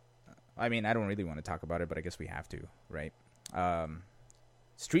about. I mean, I don't really want to talk about it, but I guess we have to, right?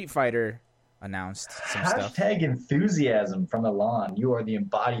 Street Fighter announced some stuff. Hashtag enthusiasm from Elon. You are the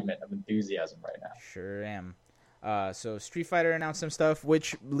embodiment of enthusiasm right now. Sure am. So Street Fighter announced some stuff,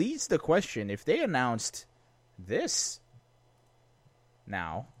 which leads the question: if they announced this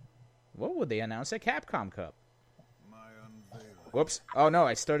now, what would they announce at Capcom Cup? Whoops. Oh, no,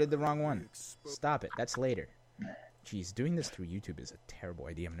 I started the wrong one. Stop it. That's later. Jeez, doing this through YouTube is a terrible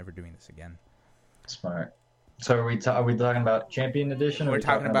idea. I'm never doing this again. Smart. So are we talking about Champion Edition? Or We're are we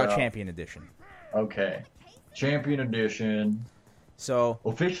talking about Champion Edition. Okay. Champion Edition. So,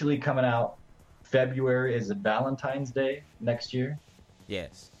 Officially coming out February. Is it Valentine's Day next year?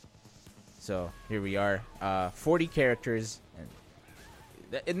 yes. So, here we are. 40 characters.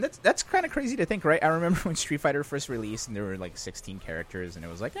 And that's kind of crazy to think, right? I remember when Street Fighter first released and there were like 16 characters and it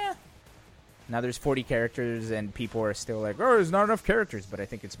was like, Now there's 40 characters and people are still like, oh, there's not enough characters. But I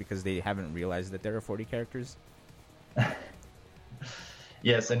think it's because they haven't realized that there are 40 characters.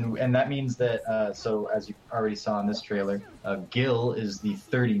 Yes, and that means that, so as you already saw in this trailer, Gil is the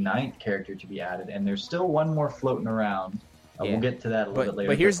 39th character to be added, and there's still one more floating around. Yeah. We'll get to that a little bit later.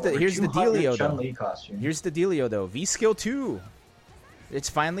 But here's the dealio, though. Chun-Li costume. Here's the dealio, though. V-Skill 2. It's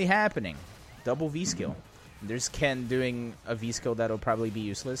finally happening. Double V-Skill. There's Ken doing a V-Skill that'll probably be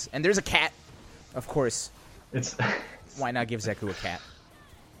useless. And there's a cat. Of course. It's Why not give Zeku a cat?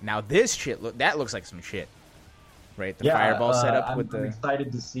 Now this shit, that looks like some shit. Right? The fireball setup I'm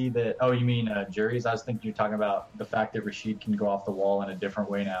excited to see that. Oh, you mean juries? I was thinking you're talking about the fact that Rashid can go off the wall in a different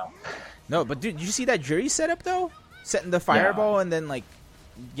way now. No, but dude, did you see that jury setup, though? Setting the fireball and then, like,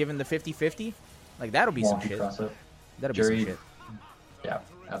 giving the 50-50? Like, that'll be some Wonky shit. cross-up. That'll Jury- be some shit. Yeah,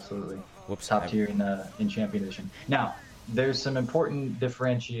 absolutely. Whoops. Top tier in Champion Edition. Now, there's some important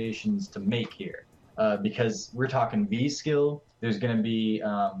differentiations to make here because we're talking V skill. There's going to be,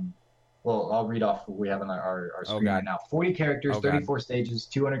 well, I'll read off what we have on our screen right now. 40 characters, 34 stages,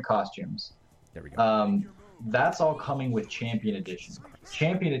 200 costumes. There we go. That's all coming with Champion Edition.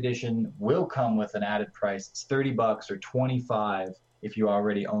 Champion Edition will come with an added price. It's $30 or $25 if you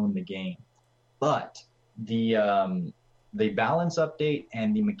already own the game. But the balance update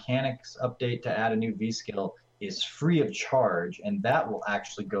and the mechanics update to add a new V skill is free of charge, and that will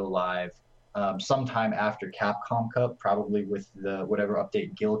actually go live sometime after Capcom Cup, probably with the whatever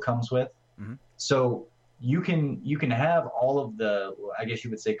update Gil comes with. Mhm. So you can have all of the, I guess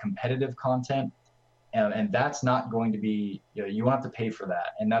you would say, competitive content, and that's not going to be, you won't have to pay for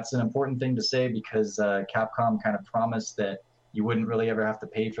that. And that's an important thing to say because Capcom kind of promised that you wouldn't really ever have to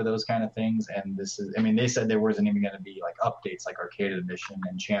pay for those kind of things. And this is, I mean, they said there wasn't even going to be like updates like Arcade Edition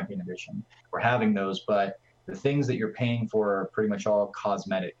and Champion Edition. We're having those, but the things that you're paying for are pretty much all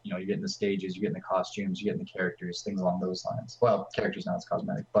cosmetic. You're getting the stages, you're getting the costumes, you're getting the characters, things along those lines. Well, characters now it's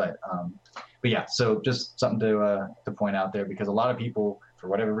cosmetic, but yeah. So just something to point out there because a lot of people, for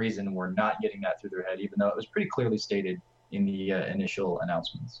whatever reason, were not getting that through their head, even though it was pretty clearly stated in the initial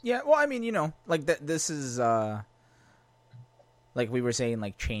announcements. Yeah, well, I mean, like this is like we were saying,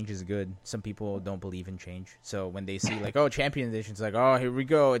 like change is good. Some people don't believe in change, so when they see like, oh, Champion Edition, it's like, oh, here we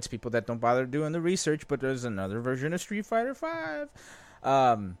go. It's people that don't bother doing the research, but there's another version of Street Fighter V.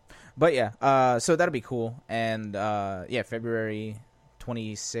 But yeah, so that'll be cool. And yeah, February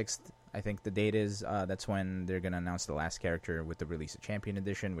 26th, I think the date is. That's when they're gonna announce the last character with the release of Champion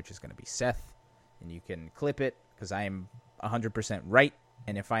Edition, which is gonna be Seth. And you can clip it because I am 100% right.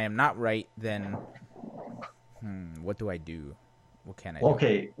 And if I am not right, then what do I do? What can I do?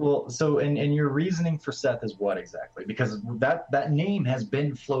 Okay, well, so and your reasoning for Seth is what exactly? Because that name has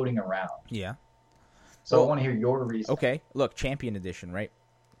been floating around. Yeah. So Well, I want to hear your reason. Okay, look, Champion Edition, right?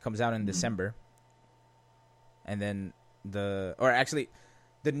 Comes out in December. And then the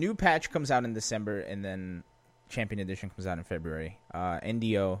new patch comes out in December, and then Champion Edition comes out in February.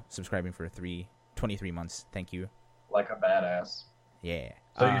 NDO subscribing for 23 months. Thank you. Like a badass. Yeah.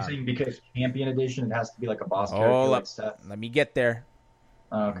 So you're saying because Champion Edition, it has to be like a boss character like Seth? Let me get there.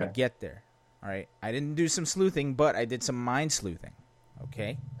 Okay. Let me get there. All right. I didn't do some sleuthing, but I did some mind sleuthing.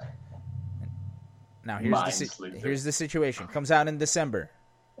 Okay. Now here's the situation. Comes out in December.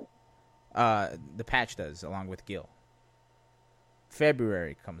 The patch does, along with Gil.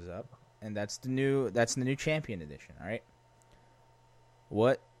 February comes up, and that's the new Champion Edition. All right.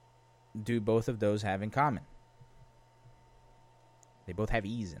 What do both of those have in common? They both have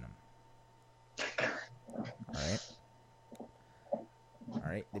E's in them. All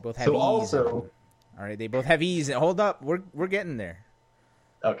right. They both have E's. Also, in them. All right. They both have E's. Hold up. We're getting there.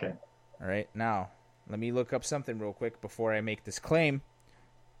 Okay. All right. Now, let me look up something real quick before I make this claim.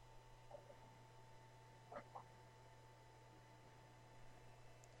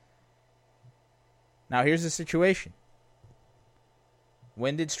 Now, here's the situation.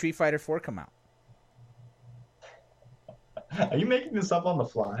 When did Street Fighter 4 come out? Are you making this up on the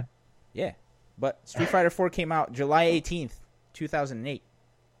fly? Yeah, but Street Fighter 4 came out July 18th, 2008.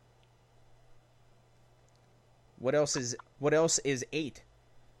 What else is 8?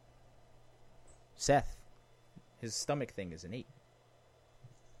 Seth. His stomach thing is an 8.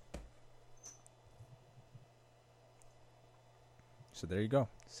 So there you go.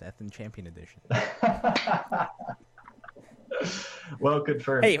 Seth and Champion Edition. Well,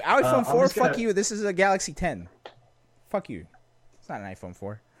 confirmed. Hey, iPhone 4, fuck you. This is a Galaxy 10. Fuck you. It's not an iPhone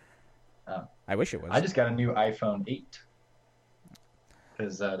 4. Oh. I wish it was. I just got a new iPhone 8.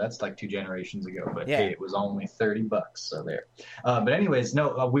 Because that's like 2 generations ago. But yeah. Hey, it was only $30, so there. But anyways,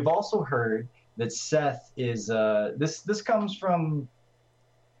 no, we've also heard that Seth is... This comes from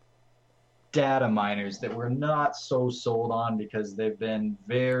data miners that we're not so sold on because they've been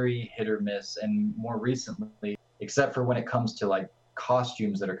very hit or miss. And more recently, except for when it comes to like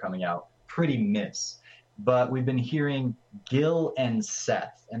costumes that are coming out, pretty miss. But we've been hearing Gil and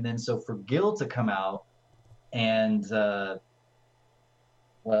Seth. And then so for Gil to come out and,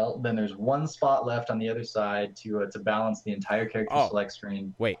 well, then there's one spot left on the other side to balance the entire character select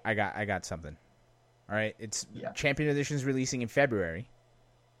screen. Wait, I got something. All right, it's Champion Edition is releasing in February.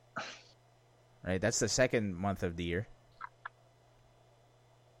 Right, that's the second month of the year.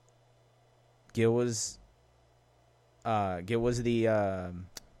 Gil was the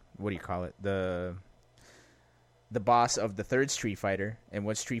what do you call it? The boss of the third Street Fighter, and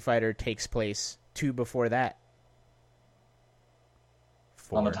what Street Fighter takes place 2 before that.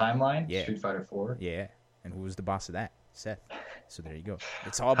 4. On the timeline? Yeah. Street Fighter 4? Yeah. And who was the boss of that? Seth. So there you go.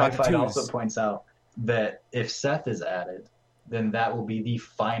 It's all about the twos. Also points out that if Seth is added, then that will be the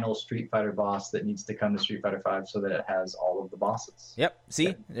final Street Fighter boss that needs to come to Street Fighter 5 so that it has all of the bosses. Yep.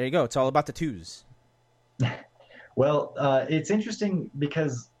 See? There you go. It's all about the twos. Well, it's interesting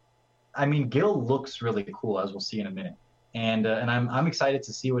because, I mean, Gil looks really cool, as we'll see in a minute. And I'm excited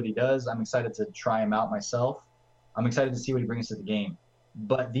to see what he does. I'm excited to try him out myself. I'm excited to see what he brings to the game.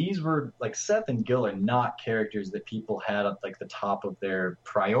 But these were like Seth and Gil are not characters that people had at like the top of their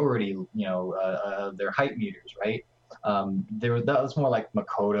priority, their hype meters, right? That was more like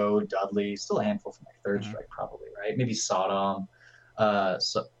Makoto, Dudley, still a handful from like Third Mhm. Strike, probably, right? Maybe Sodom.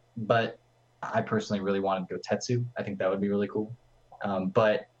 But I personally really wanted to go Tetsu. I think that would be really cool.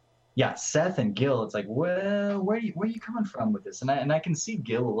 But yeah, Seth and Gil, it's like, well, where are you coming from with this? And I can see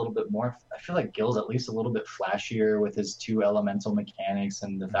Gil a little bit more. I feel like Gil's at least a little bit flashier with his two elemental mechanics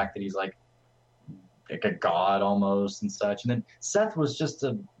and the Mhm. fact that he's like a god almost and such. And then Seth was just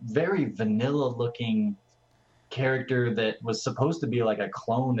a very vanilla looking character that was supposed to be like a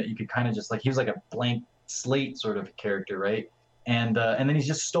clone that you could kind of just like he was like a blank slate sort of character, right? And then he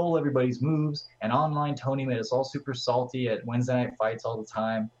just stole everybody's moves. And online Tony made us all super salty at Wednesday night fights all the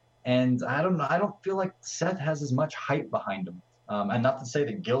time. And I don't know. I don't feel like Seth has as much hype behind him. And not to say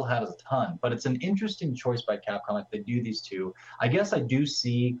that Gil had a ton, but it's an interesting choice by Capcom if they do these two. I guess I do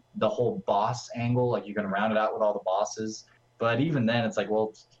see the whole boss angle, like you're going to round it out with all the bosses. But even then, it's like,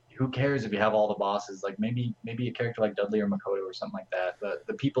 well, who cares if you have all the bosses? Like maybe a character like Dudley or Makoto or something like that.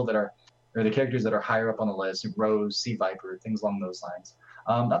 The people that are or the characters that are higher up on the list, Rose, Sea Viper, things along those lines.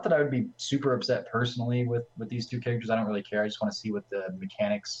 Not that I would be super upset personally with these two characters. I don't really care. I just want to see what the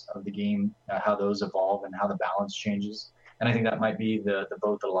mechanics of the game, how those evolve, and how the balance changes. And I think that might be the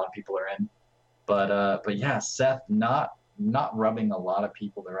boat that a lot of people are in. But yeah, Seth not rubbing a lot of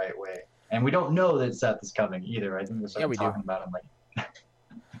people the right way. And we don't know that Seth is coming either. I think we're Yeah, starting we do. talking about him like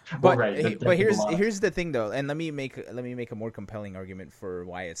well, But right. but That took a here's lot of here's the thing though, and let me make a more compelling argument for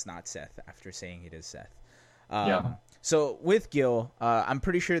why it's not Seth after saying it is Seth. yeah. So with Gil, I'm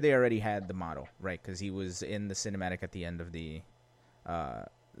pretty sure they already had the model, right? Because he was in the cinematic at the end of the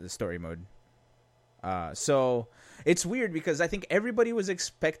story mode. So it's weird because I think everybody was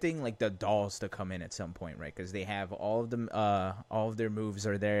expecting like the dolls to come in at some point, right? Because they have all of them, all of their moves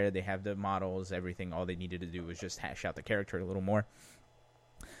are there. They have the models, everything. All they needed to do was just hash out the character a little more.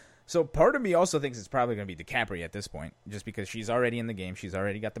 So part of me also thinks it's probably going to be DiCaprio at this point, just because she's already in the game. She's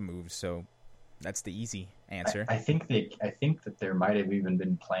already got the moves, so that's the easy answer. I think that there might have even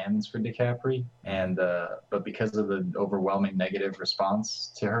been plans for DiCaprio, and but because of the overwhelming negative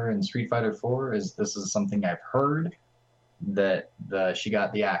response to her in Street Fighter 4, this is something I've heard that she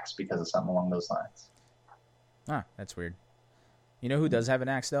got the axe because of something along those lines. Ah, that's weird. You know who does have an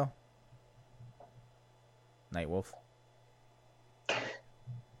axe though? Nightwolf.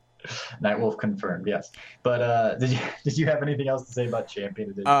 Nightwolf confirmed, yes. But did you have anything else to say about Champion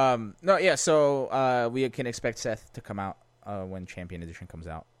Edition? No, yeah. So we can expect Seth to come out when Champion Edition comes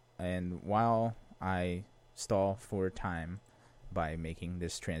out. And while I stall for time by making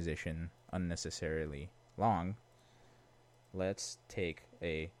this transition unnecessarily long, let's take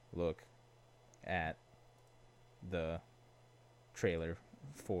a look at the trailer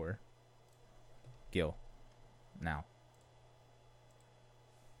for Gil now.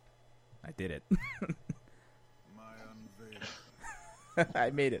 I did it. My unveiling I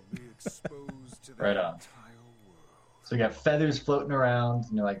made it. will be exposed to the Right on. entire world. So you got feathers floating around,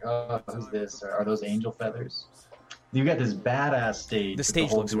 and you're like, oh, who's this? Are those angel feathers? You got this badass stage. The with stage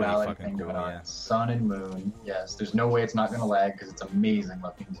whole looks really duality fucking thing cool, going on. yeah. Sun and moon. Yes, there's no way it's not going to lag because it's amazing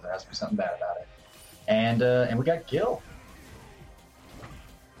looking. So there has to be something bad about it. And we got Gil,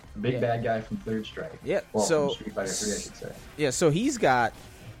 the big Yeah. bad guy from Third Strike. Yeah, Well, so from Street Fighter 3, I should say. yeah, so he's got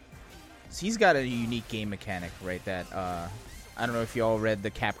a unique game mechanic, right? That I don't know if y'all read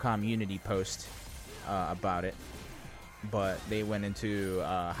the Capcom Unity post about it, but they went into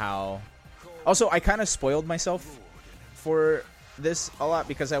how. Also, I kind of spoiled myself for this a lot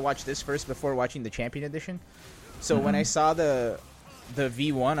because I watched this first before watching the Champion Edition. So when I saw the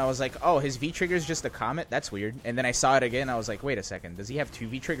V1, I was like, oh, his V trigger is just a comet. That's weird. And then I saw it again. I was like, wait a second, does he have two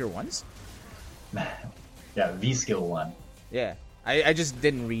V trigger ones? Yeah, V skill 1. Yeah, I just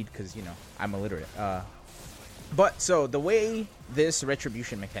didn't read because, I'm illiterate. But, so, the way this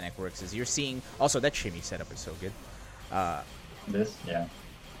retribution mechanic works is you're seeing... Also, that shimmy setup is so good. This, yeah.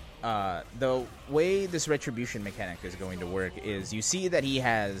 The way this retribution mechanic is going to work is you see that he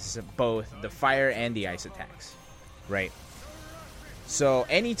has both the fire and the ice attacks, right? So,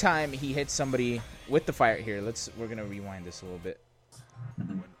 anytime he hits somebody with the fire... Here, we're going to rewind this a little bit.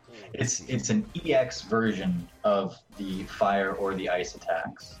 It's an EX version of the fire or the ice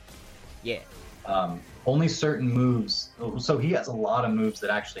attacks. Yeah. Only certain moves. So he has a lot of moves that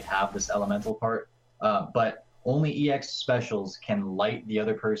actually have this elemental part, but only EX specials can light the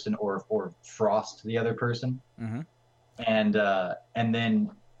other person or frost the other person. Mm-hmm. And then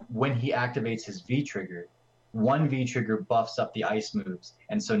when he activates his V trigger, one V trigger buffs up the ice moves,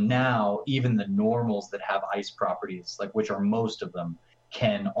 and so now even the normals that have ice properties, like which are most of them,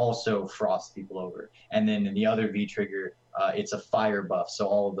 can also frost people over. And then in the other V trigger, it's a fire buff, so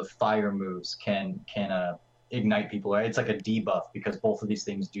all of the fire moves can ignite people. Right? It's like a debuff because both of these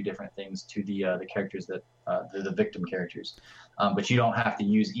things do different things to the characters that the victim characters. But you don't have to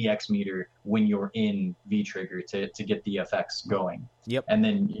use EX meter when you're in V trigger to get the effects going. Yep. And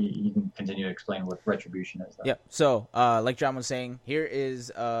then you can continue to explain what retribution is. Yep. So, like John was saying, here is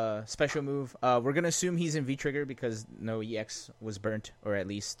a special move. We're gonna assume he's in V trigger because no EX was burnt, or at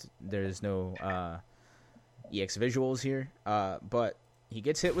least there's no EX visuals here. But he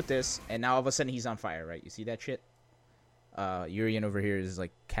gets hit with this, and now all of a sudden he's on fire. Right? You see that shit? Urien over here is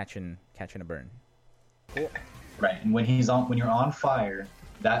like catching a burn. Cool. Right. And when you're on fire,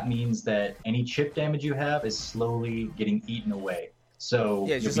 that means that any chip damage you have is slowly getting eaten away. So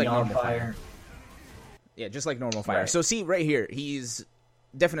Yeah, you'll just be like on normal fire. Yeah, just like normal fire. Right. So see right here, he's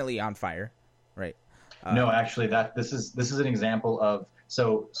definitely on fire, right? No, actually, this is an example of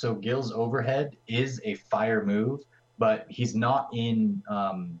so Gil's overhead is a fire move, but he's not in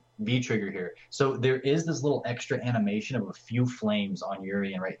V trigger here. So there is this little extra animation of a few flames on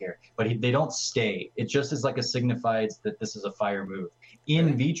Urien right here, but they don't stay. It just is like a signifies that this is a fire move.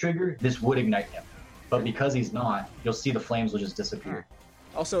 In V trigger, this would ignite him, but because he's not, you'll see the flames will just disappear.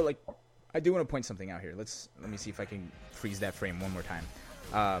 Also, like, I do want to point something out here. Let me see if I can freeze that frame one more time.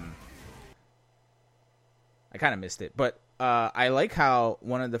 I kind of missed it, but I like how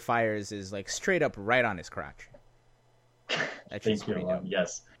one of the fires is like straight up right on his crotch. That's Thank you, pretty dope.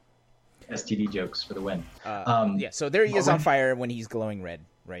 yes. STD jokes for the win. Yeah, so there he is on fire when he's glowing red,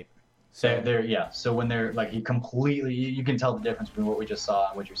 right? So yeah. So when they're like, you can tell the difference between what we just saw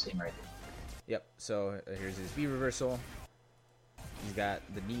and what you're seeing right there. Yep. So here's his V reversal. He's got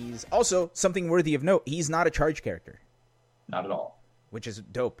the knees. Also, something worthy of note: he's not a charge character, Not at all. which is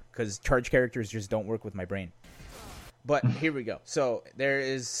dope because charge characters just don't work with my brain. But here we go. So there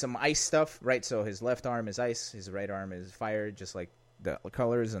is some ice stuff, right? So his left arm is ice, his right arm is fire, just like the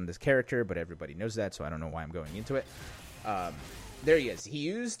colors on this character, but everybody knows that, so I don't know why I'm going into it. There he is. He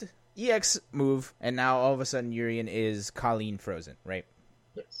used EX move, and now all of a sudden Urien is Colleen frozen, right?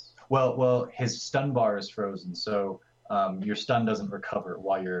 Yes. Well, his stun bar is frozen, so your stun doesn't recover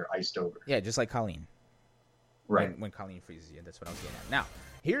while you're iced over. Yeah, just like Colleen. Right. When Colleen freezes you, that's what I was getting at. Now,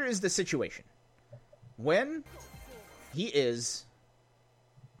 here is the situation. When he is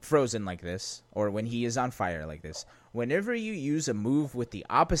frozen like this, or when he is on fire like this, whenever you use a move with the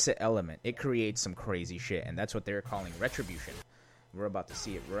opposite element, it creates some crazy shit, and that's what they're calling retribution. We're about to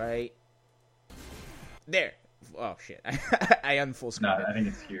see it right there. Oh, shit. I unfull screened No, it. I think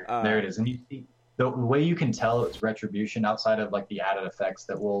it's here. There it is. And you see, the way you can tell it's retribution outside of like the added effects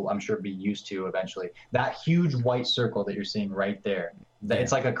that we'll, I'm sure, be used to eventually. That huge white circle that you're seeing right there,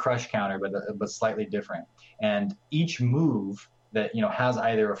 it's like a crush counter, but slightly different. And each move that has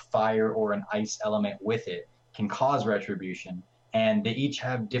either a fire or an ice element with it can cause retribution, and they each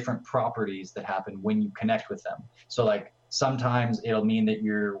have different properties that happen when you connect with them. So like sometimes it'll mean that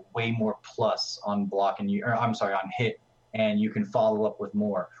you're way more plus on block on hit, and you can follow up with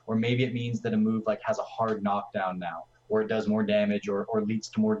more. Or maybe it means that a move like has a hard knockdown now, or it does more damage, or leads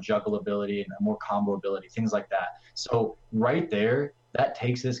to more juggle ability and more combo ability, things like that. So right there, that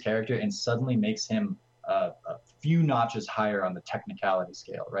takes this character and suddenly makes him a few notches higher on the technicality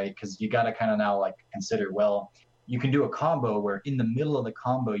scale, right? Because you got to kind of now like consider, well, you can do a combo where in the middle of the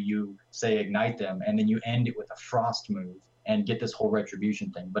combo you say ignite them, and then you end it with a frost move and get this whole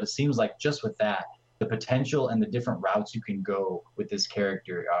retribution thing. But it seems like just with that, the potential and the different routes you can go with this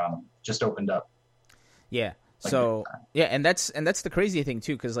character just opened up. Yeah. Like So yeah, and that's the crazy thing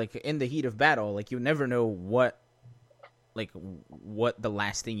too, because like in the heat of battle, like you never know what the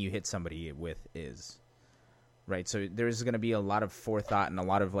last thing you hit somebody with is, right? So there's going to be a lot of forethought and a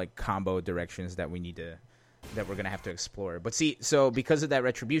lot of like combo directions that we're going to have to explore. But see, so because of that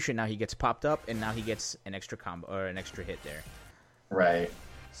retribution, now he gets popped up, and now he gets an extra combo or an extra hit there. Right.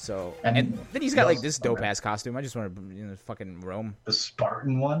 So And then he's got like also- this dope ass costume. I just want to fucking roam. The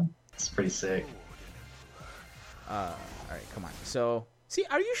Spartan one, it's pretty sick. All right, come on. So see,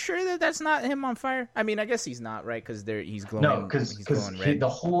 are you sure that that's not him on fire? I mean, I guess he's not, right? Because he's glowing. No, because he's glowing red. the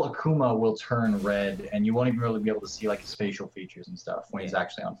whole Akuma will turn red, and you won't even really be able to see like his facial features and stuff when he's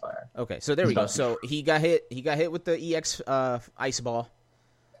actually on fire. Okay, so there we go. So he got hit. He got hit with the EX ice ball.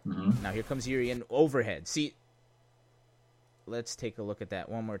 Mm-hmm. Now here comes Urien overhead. See, let's take a look at that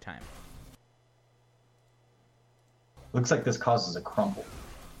one more time. Looks like this causes a crumple.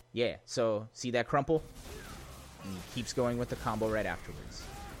 Yeah. So see that crumple? And he keeps going with the combo right afterwards.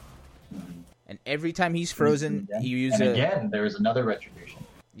 And every time he's frozen, he uses again, there is another retribution.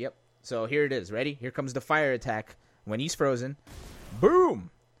 Yep. So here it is. Ready? Here comes the fire attack when he's frozen. Boom!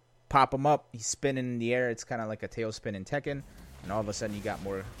 Pop him up. He's spinning in the air. It's kind of like a tailspin in Tekken. And all of a sudden, you got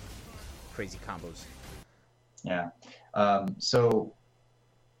more crazy combos. Yeah. So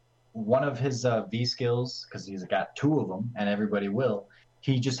one of his V skills, because he's got 2 of them, and everybody will,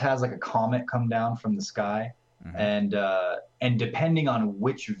 he just has like a comet come down from the sky, and depending on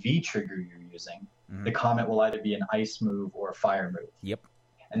which V trigger you're using, the comet will either be an ice move or a fire move. Yep.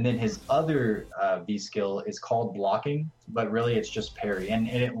 And then his other V skill is called blocking, but really it's just parry. And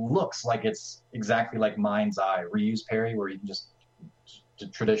it looks like it's exactly like Mind's Eye, Ryu's parry, where you can just the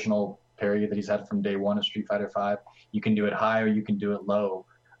traditional parry that he's had from day one of Street Fighter V. You can do it high or you can do it low.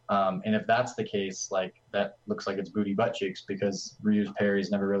 And if that's the case, like that looks like it's booty butt cheeks, because Ryu's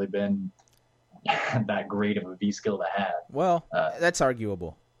parry's never really been that great of a V skill to have. Well, that's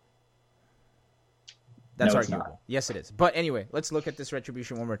arguable. That's No, it's arguable. not. Yes, it is. But anyway, let's look at this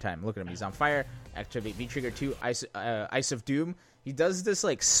Retribution one more time. Look at him. He's on fire. Activate V Trigger 2, Ice of Doom. He does this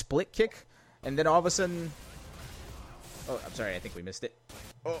like split kick, and then all of a sudden... Oh, I'm sorry. I think we missed it.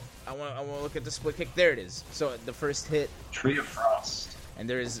 Oh, I want to look at the split kick. There it is. So the first hit, Tree of Frost. and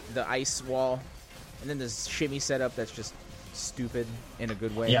there is the ice wall, and then this shimmy setup that's just stupid in a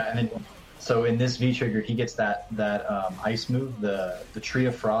good way. Yeah, and then so in this V trigger, he gets that ice move, the Tree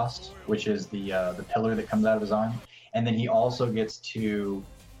of Frost, which is the pillar that comes out of his arm, and then he also gets to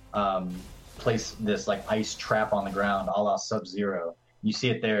place this like ice trap on the ground, a la Sub-Zero. You see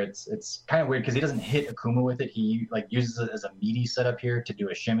it there. It's kind of weird because he doesn't hit Akuma with it. He like uses it as a meaty setup here to do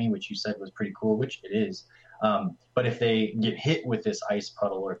a shimmy, which you said was pretty cool, which it is. But if they get hit with this ice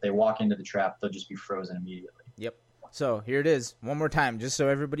puddle, or if they walk into the trap, they'll just be frozen immediately. Yep. So here it is, one more time, just so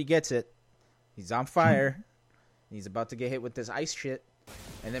everybody gets it. He's on fire. He's about to get hit with this ice shit,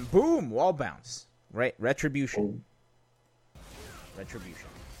 and then boom, wall bounce. Right, Retribution. Retribution.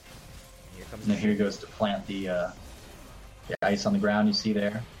 And here comes And then here he goes to plant the ice on the ground. You see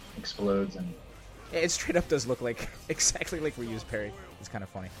there, explodes, and It straight up does look like exactly like Ryu's parry. It's kind of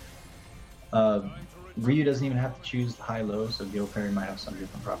funny. Ryu doesn't even have to choose the high-low, so Gil parry might have some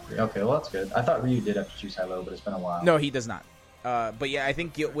different property. Okay, well that's good. I thought Ryu did have to choose high-low, but it's been a while. No, he does not. But yeah, I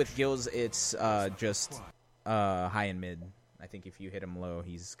think with Gil's, it's just high and mid. I think if you hit him low,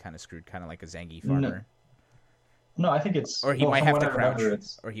 he's kind of screwed, kind of like a Zangief farmer. No, I think it's... Or he might from have what to I remember, crouch.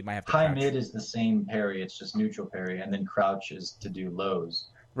 it's Or he might have to high crouch. mid is the same parry, it's just neutral parry, and then crouch is to do lows.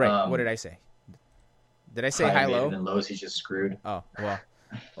 Right, what did I say? Did I say high mid, low? and then lows he's just screwed. Oh, well,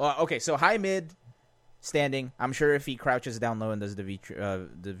 okay, so high mid, standing. I'm sure if he crouches down low and does the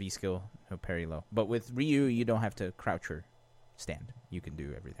V skill, he'll parry low. But with Ryu, you don't have to crouch or stand. You can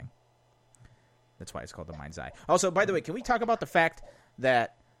do everything. That's why it's called the Mind's Eye. Also, by the way, can we talk about the fact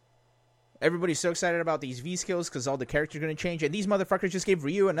that everybody's so excited about these V skills because all the characters are going to change, and these motherfuckers just gave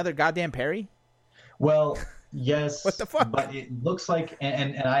Ryu another goddamn parry? Well, yes. What the fuck? But it looks like,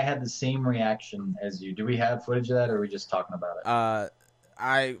 and I had the same reaction as you. Do we have footage of that, or are we just talking about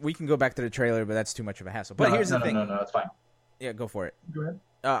it? We can go back to the trailer, but that's too much of a hassle. But here's the thing. No, it's fine. Yeah, go for it. Go ahead.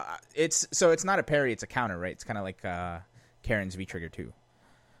 It's not a parry, it's a counter, right? It's kind of like Karen's V Trigger 2.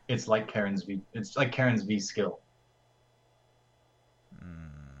 It's like Karen's V skill.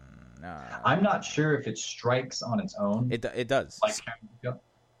 I'm not sure if it strikes on its own. It does. Like Karen's skill.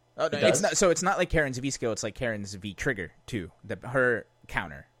 Oh, no, It it's does? not. So it's not like Karen's V skill. It's like Karen's V Trigger 2. Her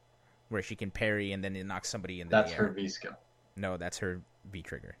counter, where she can parry and then it knocks somebody in the That's air. her V skill. No, that's her V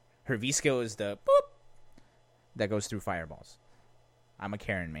Trigger. Her V skill is the boop that goes through fireballs. I'm a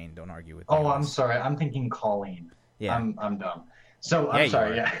Karen main. Don't argue with me. Oh, on I'm this. sorry. I'm thinking Colleen. Yeah. I'm dumb. So Yeah, I'm you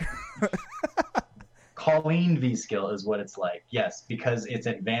sorry. are. Yeah. Colleen V skill is what it's like. Yes, because it's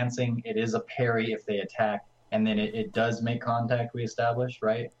advancing. It is a parry if they attack, and then it does make contact. We established,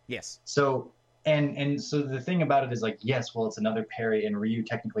 right? Yes. So and so the thing about it is like, yes, well, it's another parry, and Ryu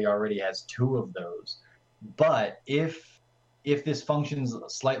technically already has 2 of those. But if this functions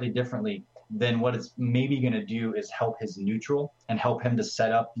slightly differently, then what it's maybe going to do is help his neutral and help him to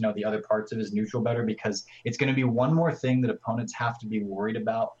set up, the other parts of his neutral better, because it's going to be one more thing that opponents have to be worried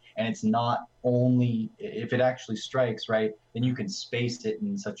about. And it's not only if it actually strikes, right, then you can space it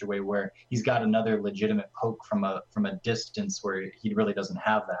in such a way where he's got another legitimate poke from a distance where he really doesn't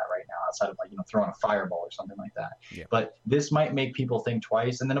have that right now, outside of like, throwing a fireball or something like that. Yeah. But this might make people think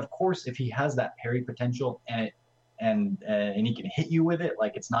twice. And then of course, if he has that parry potential and he can hit you with it,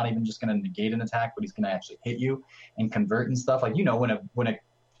 like it's not even just going to negate an attack, but he's going to actually hit you and convert and stuff. Like, when a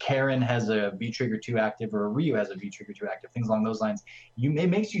Karen has a V Trigger 2 active or a Ryu has a V Trigger 2 active, things along those lines, it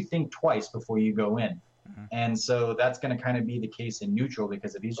makes you think twice before you go in. And so that's going to kind of be the case in neutral,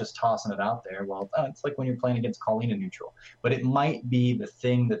 because if he's just tossing it out there, well, it's like when you're playing against Colleen in neutral. But it might be the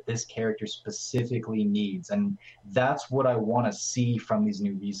thing that this character specifically needs. And that's what I want to see from these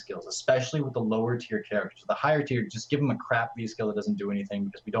new V skills, especially with the lower tier characters. The higher tier, just give them a crap V skill that doesn't do anything,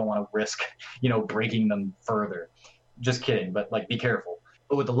 because we don't want to risk, breaking them further. Just kidding, but like be careful.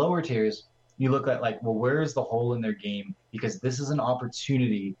 But with the lower tiers, you look at like, well, where's the hole in their game? Because this is an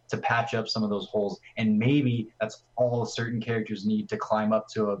opportunity to patch up some of those holes. And maybe that's all certain characters need to climb up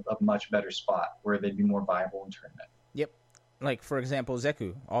to a much better spot where they'd be more viable in tournament. Yep. Like, for example,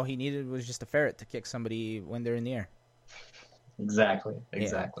 Zeku. All he needed was just a ferret to kick somebody when they're in the air. Exactly.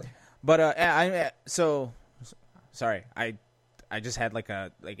 Yeah. But, sorry. I just had like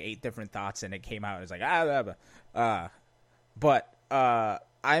 8 different thoughts and it came out. It was like, but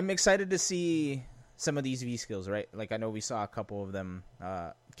I'm excited to see some of these V skills, right? Like, I know we saw a couple of them.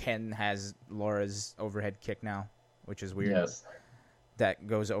 Ken has Laura's overhead kick now, which is weird. Yes. That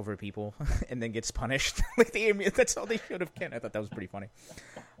goes over people and then gets punished. That's all they showed of Ken. I thought that was pretty funny.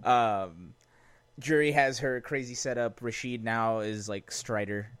 Jury has her crazy setup. Rashid now is like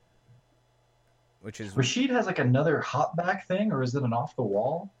Strider, which is... Rashid has like another hop back thing, or is it an off the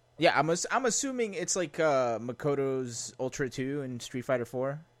wall? Yeah, I'm assuming it's like Makoto's Ultra 2 in Street Fighter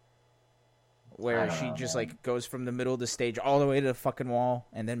 4, where she just like goes from the middle of the stage all the way to the fucking wall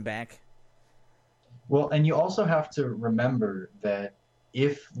and then back. Well, and you also have to remember that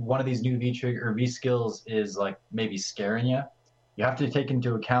if one of these new V trigger or V skills is like maybe scaring you, you have to take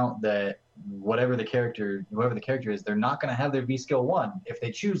into account that whoever the character is, they're not going to have their V skill 1 if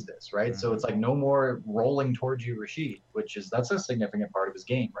they choose this, right? Mm-hmm. So it's like no more rolling towards you, Rashid, that's a significant part of his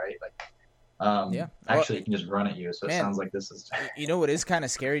game, right? Like, yeah. Actually, he can just run at you, so it sounds like this is... You know what is kind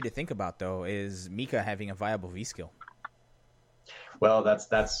of scary to think about, though, is Mika having a viable V skill. Well,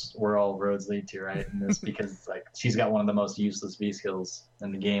 that's where all roads lead to, right? And this because like she's got one of the most useless V skills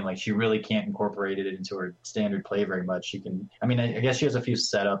in the game. Like she really can't incorporate it into her standard play very much. She can, I guess she has a few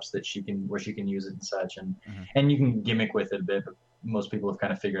setups that she can use it and such, and and you can gimmick with it a bit. But most people have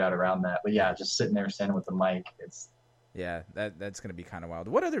kind of figured out around that. But yeah, just sitting there standing with the mic, it's... Yeah, that's gonna be kind of wild.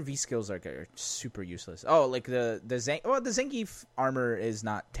 What other V skills are super useless? Oh, like the Zangief armor is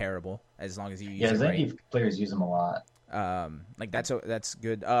not terrible as long as you use it right. Yeah, Zangief players use them a lot. Like that's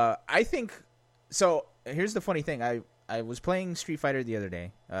good. I think so. Here's the funny thing. I was playing Street Fighter the other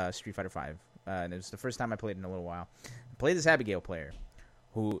day, Street Fighter 5, and it was the first time I played in a little while. I played this Abigail player,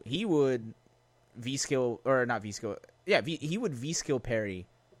 who he would V skill or not V skill. Yeah, he would V skill parry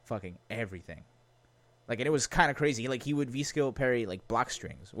fucking everything. Like, and it was kind of crazy. Like, he would V skill parry like block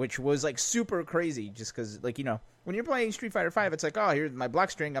strings, which was like super crazy. Just because, like, when you're playing Street Fighter 5, it's like, oh, here's my block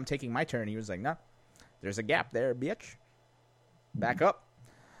string. I'm taking my turn. He was like, no, there's a gap there, bitch. Back up.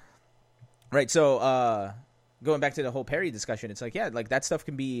 Right, so going back to the whole parry discussion, it's like, yeah, like that stuff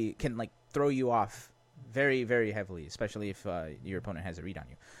can like throw you off very, very heavily, especially if your opponent has a read on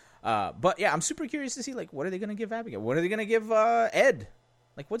you. But yeah, I'm super curious to see, like, what are they going to give Abigail? What are they going to give Ed?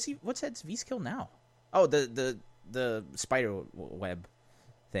 Like, what's Ed's V skill now? Oh, the spider web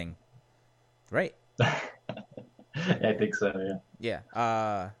thing. Right. I think so, yeah.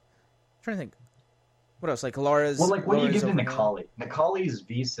 Yeah. Trying to think. What else? Like Laura's... Well, like, what do you give to Necalli? Necalli's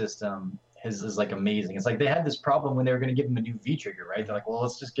V system is like amazing. It's like they had this problem when they were going to give him a new V trigger, right? They're like, well,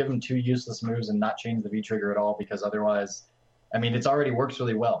 let's just give him 2 useless moves and not change the V trigger at all, because otherwise, it's already works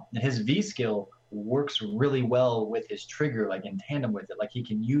really well. And his V skill works really well with his trigger, like in tandem with it. Like he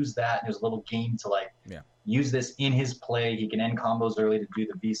can use that in his little game to use this in his play. He can end combos early to do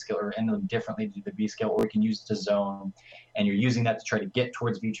the V skill, or end them differently to do the V skill, or he can use it to zone, and you're using that to try to get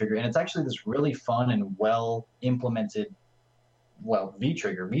towards V trigger. And it's actually this really fun and well implemented V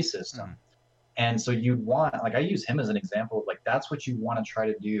trigger V system. And so you'd want, like, I use him as an example of like that's what you want to try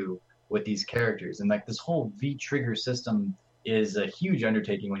to do with these characters. And like this whole V trigger system is a huge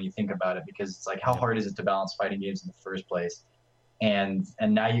undertaking when you think about it, because it's like, how hard is it to balance fighting games in the first place? And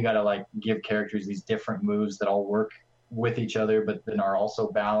now you got to like give characters these different moves that all work with each other, but then are also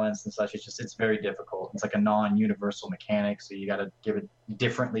balanced and such. It's very difficult. It's like a non-universal mechanic, so you got to give it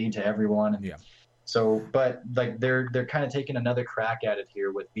differently to everyone. Yeah. So, but like they're kind of taking another crack at it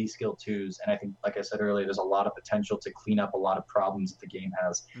here with V skill 2s, and I think, like I said earlier, there's a lot of potential to clean up a lot of problems that the game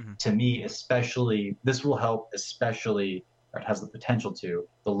has. To me, especially, this will help, especially, or it has the potential to,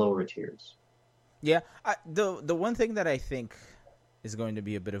 the lower tiers. Yeah, the one thing that I think is going to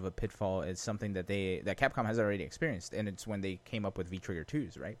be a bit of a pitfall is something that Capcom has already experienced, and it's when they came up with V-Trigger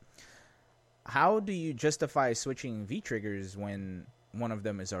 2s, right? How do you justify switching V-Triggers when one of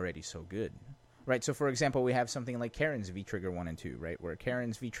them is already so good? Right, so for example, we have something like Karen's V-Trigger 1 and 2, right? Where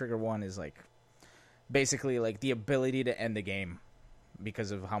Karen's V-Trigger 1 is like basically like the ability to end the game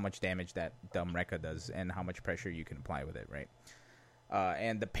because of how much damage that dumb Rekka does and how much pressure you can apply with it, right?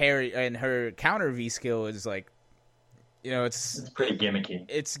 And the parry and her counter V skill is like, It's pretty gimmicky.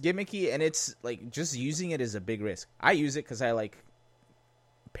 It's gimmicky, and it's like just using it is a big risk. I use it because I like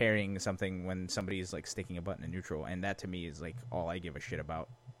parrying something when somebody's like sticking a button in neutral, and that to me is like all I give a shit about.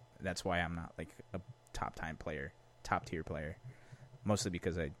 That's why I'm not like a top tier player, mostly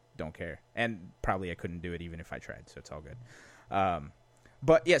because I don't care, and probably I couldn't do it even if I tried. So it's all good.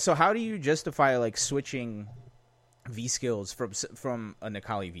 But yeah, so how do you justify like switching V skills from a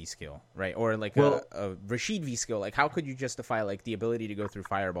Necalli V skill, right? Or like a Rashid V skill? Like, how could you justify like the ability to go through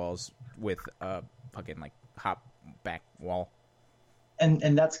fireballs with a fucking like hop back wall?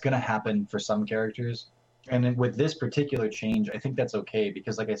 And that's gonna happen for some characters. And then with this particular change, I think that's okay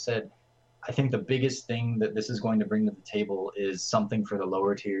because, like I said, I think the biggest thing that this is going to bring to the table is something for the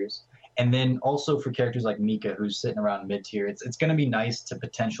lower tiers. And then also for characters like Mika, who's sitting around mid tier, it's going to be nice to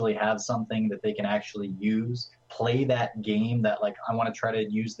potentially have something that they can actually use, play that game that, like, I want to try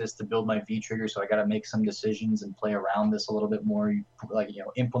to use this to build my V trigger, so I got to make some decisions and play around this a little bit more,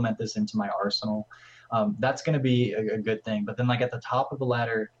 implement this into my arsenal. That's going to be a good thing. But then, like, at the top of the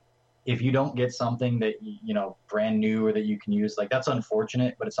ladder, if you don't get something that, brand new or that you can use, like, that's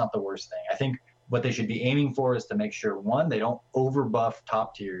unfortunate, but it's not the worst thing. I think what they should be aiming for is to make sure, one, they don't overbuff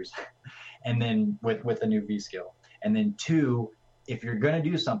top tiers, and then with a new V skill. And then two, if you're going to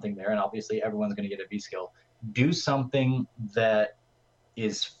do something there, and obviously everyone's going to get a V skill, do something that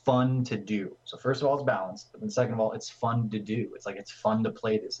is fun to do. So first of all, it's balanced, but then second of all, it's fun to do. It's like, it's fun to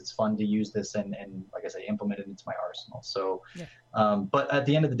play this. It's fun to use this and like I say, implement it into my arsenal. So, yeah. But at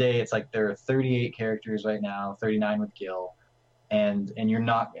the end of the day, it's like there are 38 characters right now, 39 with Gil, and you're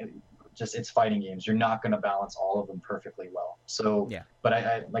not just, it's fighting games. You're not going to balance all of them perfectly well. So, yeah.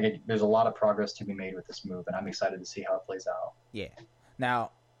 But there's a lot of progress to be made with this move, and I'm excited to see how it plays out. Yeah.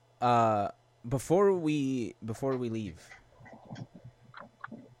 Now, before we leave.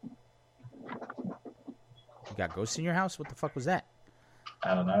 You got ghosts in your house? What the fuck was that?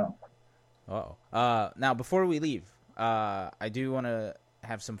 I don't know. Uh-oh. Now, before we leave, I do want to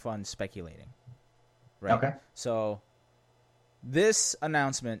have some fun speculating. Right? Okay. So, this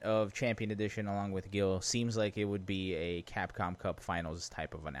announcement of Champion Edition along with Gil seems like it would be a Capcom Cup Finals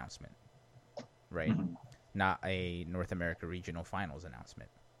type of announcement. Right? Mm-hmm. Not a North America Regional Finals announcement.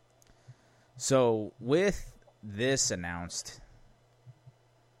 So, with this announced,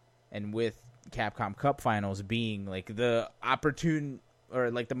 and with Capcom Cup Finals being like the opportune, or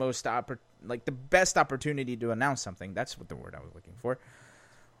like the most like the best opportunity to announce something. That's what the word I was looking for.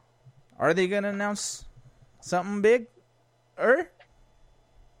 Are they gonna announce something big, or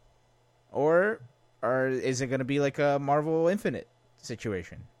is it gonna be like a Marvel Infinite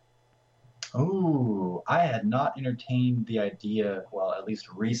situation? Oh, I had not entertained the idea, well, at least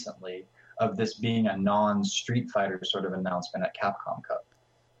recently, of this being a non-Street Fighter sort of announcement at Capcom Cup.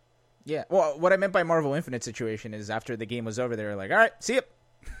 Yeah, well, what I meant by Marvel Infinite situation is after the game was over, they were like, all right, see ya.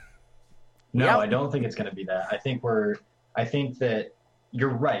 No, I don't think it's going to be that. I think that you're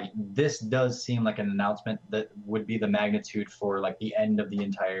right. This does seem like an announcement that would be the magnitude for like the end of the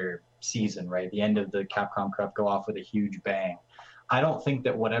entire season, right? The end of the Capcom Cup, go off with a huge bang. I don't think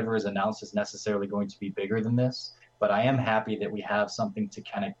that whatever is announced is necessarily going to be bigger than this, but I am happy that we have something to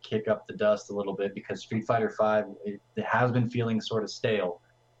kind of kick up the dust a little bit, because Street Fighter V, it has been feeling sort of stale.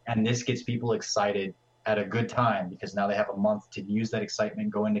 And this gets people excited at a good time, because now they have a month to use that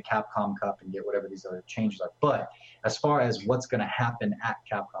excitement, go into Capcom Cup, and get whatever these other changes are. But as far as what's going to happen at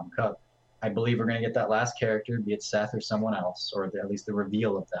Capcom Cup, I believe we're going to get that last character, be it Seth or someone else, or at least the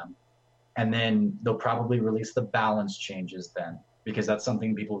reveal of them. And then they'll probably release the balance changes then, because that's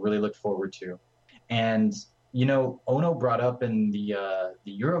something people really look forward to. And, Ono brought up in the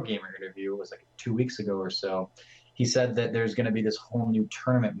Eurogamer interview, it was like 2 weeks ago or so, he said that there's going to be this whole new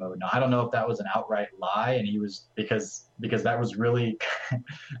tournament mode. Now, I don't know if that was an outright lie, and he was because that was really it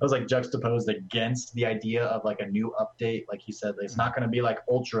was like juxtaposed against the idea of like a new update. Like he said, it's not going to be like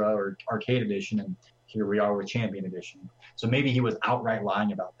Ultra or Arcade Edition, and here we are with Champion Edition. So maybe he was outright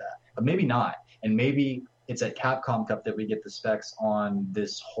lying about that, but maybe not. And maybe it's at Capcom Cup that we get the specs on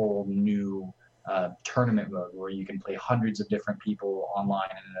this whole new tournament mode where you can play hundreds of different people online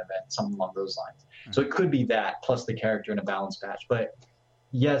in an event, something along those lines. So it could be that plus the character in a balance patch. But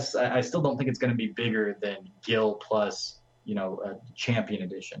yes, I still don't think it's going to be bigger than Gil plus, a Champion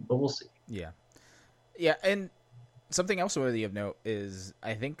Edition, but we'll see. Yeah. Yeah. And something else worthy of note is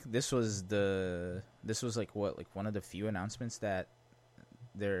I think this was like one of the few announcements that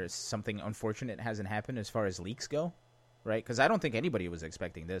there's something unfortunate hasn't happened as far as leaks go, right? Because I don't think anybody was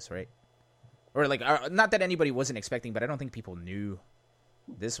expecting this, right? Or like, not that anybody wasn't expecting, but I don't think people knew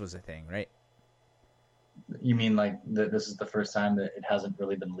this was a thing, right? You mean like this is the first time that it hasn't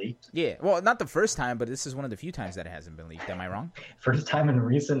really been leaked? Yeah. Well, not the first time, but this is one of the few times that it hasn't been leaked. Am I wrong? First time in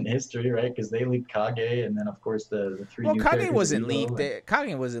recent history, right? Because they leaked Kage, and then of course the three. Well, new Kage characters wasn't in leaked. Evo,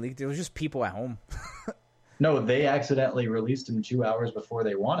 Kage wasn't leaked. It was just people at home. No, they accidentally released him 2 hours before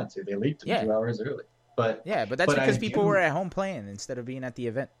they wanted to. They leaked him Yeah. 2 hours early. But Yeah, but that's But because I people do- were at home playing instead of being at the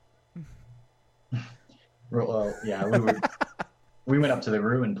event. well, yeah, we went up to the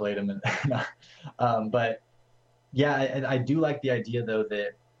Rue and played him, but yeah, I do like the idea though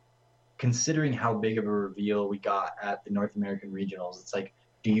that considering how big of a reveal we got at the North American regionals, it's like,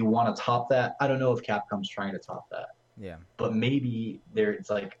 do you want to top that? I don't know if Capcom's trying to top that. Yeah. But maybe it's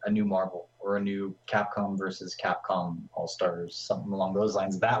like a new Marvel or a new Capcom versus Capcom All Stars, something along those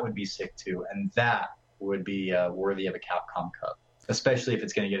lines. That would be sick too, and that would be worthy of a Capcom Cup, especially if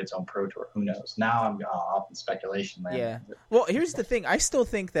it's going to get its own Pro Tour. Who knows? Now I'm off in speculation land. Yeah. Well, here's the thing. I still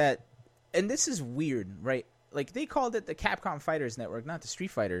think that, and this is weird, right? Like, they called it the Capcom Fighters Network, not the Street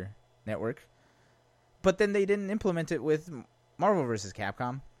Fighter Network. But then they didn't implement it with Marvel vs.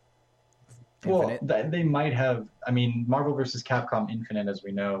 Capcom. Well, Infinite. they might have. I mean, Marvel vs. Capcom Infinite, as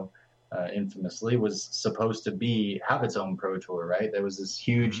we know, infamously, was supposed to have its own Pro Tour, right? There was this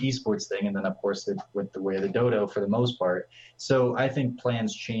huge esports thing, and then of course with the way of the dodo for the most part. So I think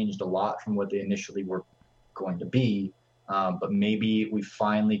plans changed a lot from what they initially were going to be. But maybe we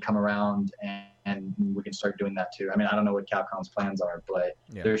finally come around and we can start doing that too. I mean, I don't know what Capcom's plans are, but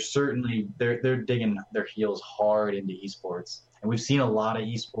Yeah. they're certainly they're digging their heels hard into esports, and we've seen a lot of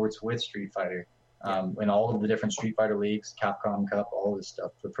esports with Street Fighter, in all of the different Street Fighter leagues, Capcom Cup, all this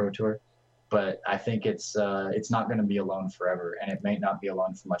stuff, the Pro Tour. But I think it's not going to be alone forever, and it may not be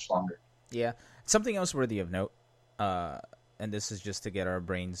alone for much longer. Yeah. Something else worthy of note, and this is just to get our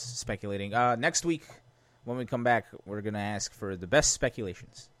brains speculating. Next week, when we come back, we're going to ask for the best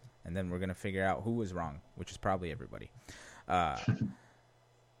speculations, and then we're going to figure out who was wrong, which is probably everybody.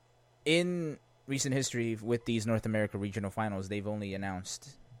 In recent history, with these North America regional finals, they've only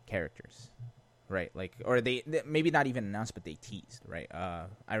announced characters, right? Like, or they maybe not even announced, but they teased, right?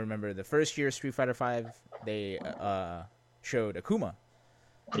 I remember the first year Street Fighter V, they showed Akuma.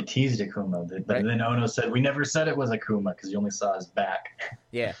 They teased Akuma, but Right. then Ono said, "We never said it was Akuma because you only saw his back."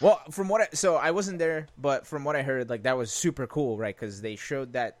 Yeah. Well, so I wasn't there, but from what I heard, like, that was super cool, right? Because they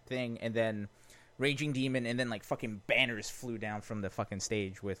showed that thing, and then Raging Demon, and then like fucking banners flew down from the fucking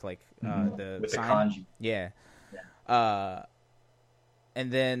stage with like the with sign. the kanji. Yeah.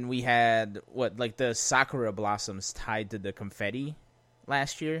 And then we had like the Sakura blossoms tied to the confetti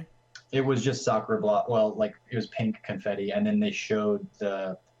last year. It was just Sakura block. Well, like it was pink confetti, and then they showed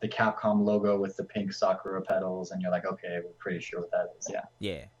the Capcom logo with the pink Sakura petals, and you're like, okay, we're pretty sure what that is. Yeah.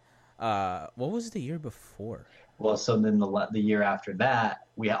 Yeah. What was the year before? Well, so then the year after that,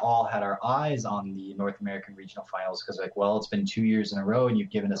 we all had our eyes on the North American Regional Finals because, like, well, it's been 2 years in a row, and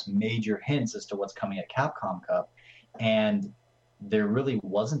you've given us major hints as to what's coming at Capcom Cup, and there really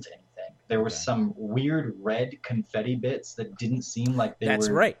wasn't anything. There was some weird red confetti bits that didn't seem like they That's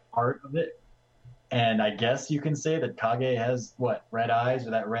were right. part of it. And I guess you can say that Kage has red eyes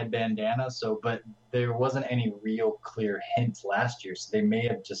or that red bandana. So, but there wasn't any real clear hint last year, so they may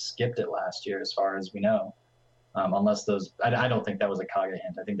have just skipped it last year, as far as we know. Unless I don't think that was a Kage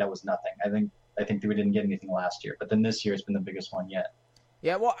hint. I think that was nothing. I think we didn't get anything last year, but then this year it's been the biggest one yet.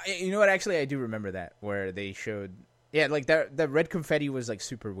 Yeah, well, you know what? Actually, I do remember that where they showed. Yeah, like that red confetti was like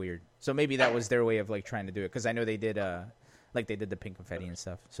super weird. So maybe that was their way of like trying to do it, because I know they did like they did the pink confetti and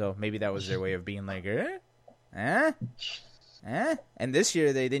stuff. So maybe that was their way of being like, And this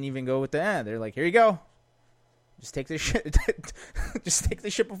year they didn't even go with the. They're like, here you go. Just take this shit. Just take the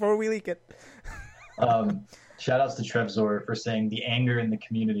shit before we leak it. Shout outs to Trevzor for saying the anger in the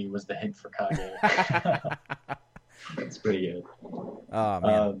community was the hint for Kage. That's pretty good. Oh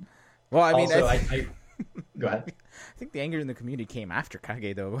man. Well, I mean, also, go ahead. I think the anger in the community came after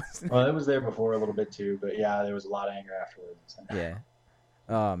Kage, though. Well, it was there before a little bit too, but yeah, there was a lot of anger afterwards. Yeah.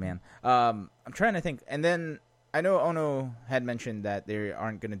 Oh man. I'm trying to think, and then I know Ono had mentioned that they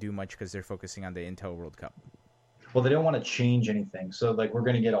aren't going to do much because they're focusing on the Intel World Cup. Well, they don't want to change anything, so like we're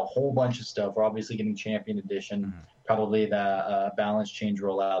going to get a whole bunch of stuff. We're obviously getting Champion Edition, probably the balance change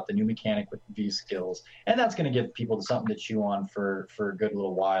rollout, the new mechanic with V skills, and that's going to give people something to chew on for a good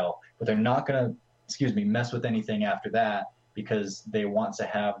little while. But they're not going to, mess with anything after that because they want to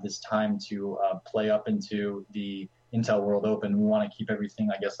have this time to play up into the Intel World Open. We want to keep everything,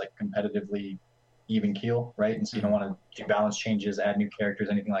 I guess, like competitively even keel, right? And so you don't want to do balance changes, add new characters,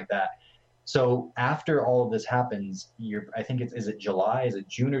 anything like that. So after all of this happens, I think is it July? Is it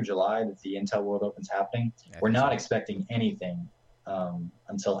June or July that the Intel World Open's happening? We're not expecting anything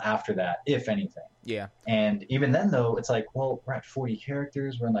until after that, if anything. Yeah. And even then, though, it's like, well, we're at 40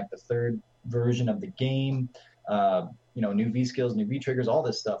 characters. We're in like the third version of the game. New V skills, new V triggers, all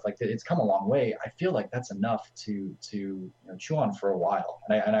this stuff. Like it's come a long way. I feel like that's enough to chew on for a while,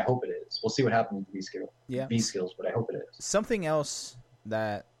 and I hope it is. We'll see what happens with V skills, but I hope it is. Something else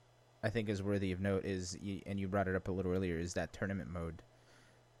that I think is worthy of note is, and you brought it up a little earlier, is that tournament mode.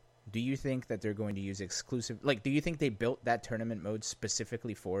 Do you think that they're going to use exclusive? Like, do you think they built that tournament mode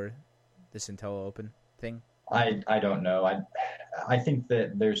specifically for this Intel Open thing? I don't know. I think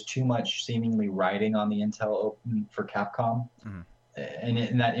that there's too much seemingly riding on the Intel Open for Capcom. Mm-hmm. And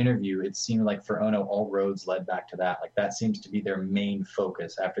in that interview, it seemed like for Ono, all roads led back to that. Like that seems to be their main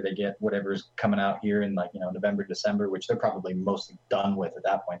focus after they get whatever's coming out here in November, December, which they're probably mostly done with at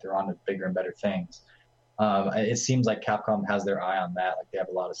that point. They're on to bigger and better things. It seems like Capcom has their eye on that. Like they have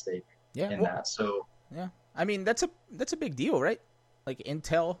a lot of stake in that. So yeah, I mean that's a big deal, right? Like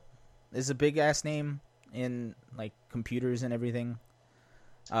Intel is a big ass name in like computers and everything.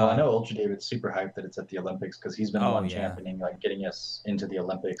 Well, I know Ultra David's super hyped that it's at the Olympics because he's been the one championing, like getting us into the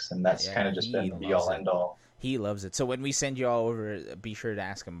Olympics, and that's kind of just been the be all end all. He loves it. So when we send you all over, be sure to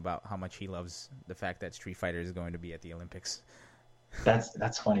ask him about how much he loves the fact that Street Fighter is going to be at the Olympics.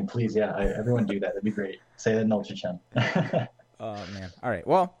 That's funny. Please, yeah, everyone do that. That'd be great. Say that in Ultra Chen. Oh man! All right.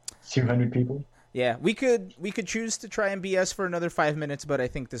 Well, 200 people. Yeah, we could choose to try and BS for another 5 minutes, but I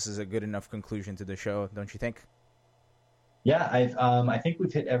think this is a good enough conclusion to the show, don't you think? Yeah, I think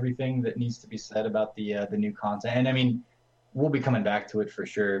we've hit everything that needs to be said about the new content, and I mean, we'll be coming back to it for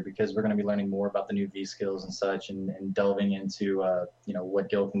sure because we're going to be learning more about the new V skills and such, and delving into what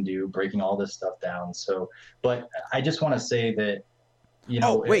Gil can do, breaking all this stuff down. So, but I just want to say that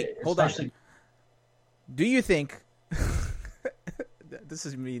hold on. Do you think? This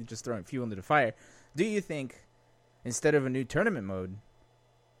is me just throwing fuel into the fire. Do you think instead of a new tournament mode,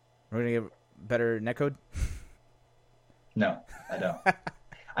 we're going to get better netcode? No, I don't.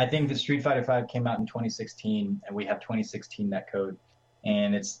 I think that Street Fighter V came out in 2016, and we have 2016 netcode,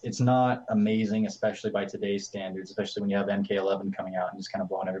 and it's not amazing, especially by today's standards, especially when you have MK11 coming out and just kind of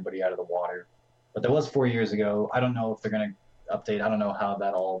blowing everybody out of the water. But that was 4 years ago. I don't know if they're going to update. I don't know how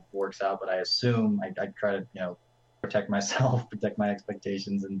that all works out, but I assume I try to protect myself, protect my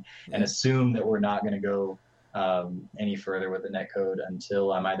expectations, and assume that we're not going to go any further with the netcode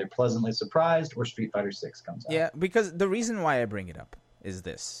until I'm either pleasantly surprised or Street Fighter 6 comes out. Yeah, because the reason why I bring it up is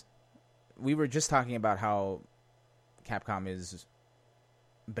this. We were just talking about how Capcom is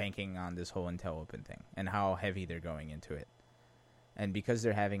banking on this whole Intel Open thing and how heavy they're going into it. And because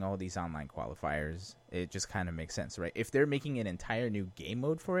they're having all these online qualifiers, it just kind of makes sense, right? If they're making an entire new game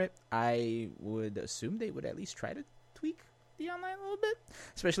mode for it, I would assume they would at least try to tweak the online a little bit,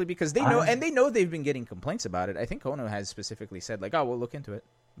 especially because they know, and they know they've been getting complaints about it. I think Ono has specifically said, like, oh, we'll look into it,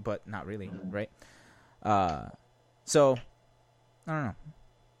 but not really, right? So, I don't know.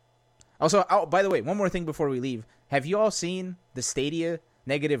 Also, by the way, one more thing before we leave. Have you all seen the Stadia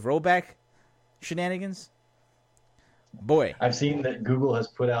negative rollback shenanigans? Boy. I've seen that Google has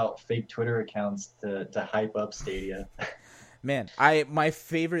put out fake Twitter accounts to hype up Stadia. Man, my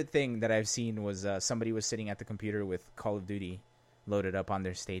favorite thing that I've seen was somebody was sitting at the computer with Call of Duty loaded up on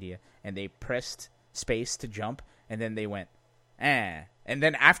their Stadia, and they pressed space to jump, and then they went, and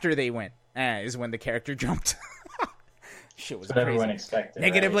then after they went, is when the character jumped. Shit was crazy. Everyone expected.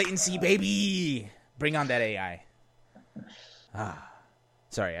 Negative latency, baby! Bring on that AI.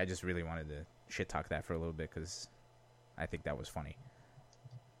 Sorry, I just really wanted to shit talk that for a little bit, because I think that was funny.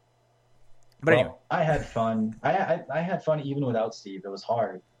 But anyway, I had fun. I had fun even without Steve. It was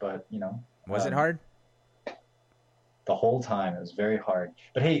hard, but was it hard? The whole time it was very hard.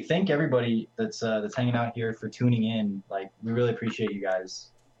 But hey, thank everybody that's hanging out here for tuning in. Like, we really appreciate you guys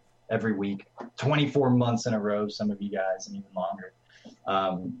every week, 24 months in a row. Some of you guys, and even longer.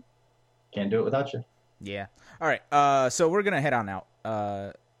 Can't do it without you. Yeah. All right. So we're gonna head on out.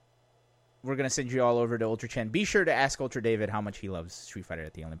 We're going to send you all over to Ultra Chen. Be sure to ask Ultra David how much he loves Street Fighter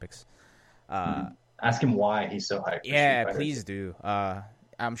at the Olympics. Ask him why he's so hyped. Yeah, please do.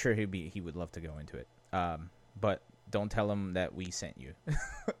 I'm sure he would love to go into it. But don't tell him that we sent you.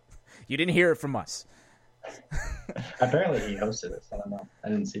 You didn't hear it from us. Apparently he hosted us. I don't know. I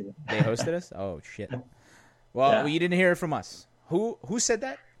didn't see it. They hosted us? Oh, shit. Well, you didn't hear it from us. Who said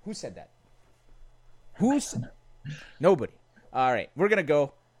that? Who said that? Nobody. All right, we're going to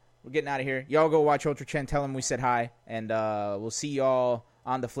go. We're getting out of here. Y'all go watch Ultra Chen. Tell him we said hi. And we'll see y'all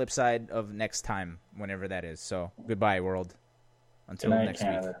on the flip side of next time, whenever that is. So, goodbye, world. Until Good night, next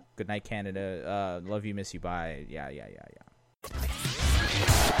Canada. week. Good night, Canada. Love you, miss you. Bye. Yeah.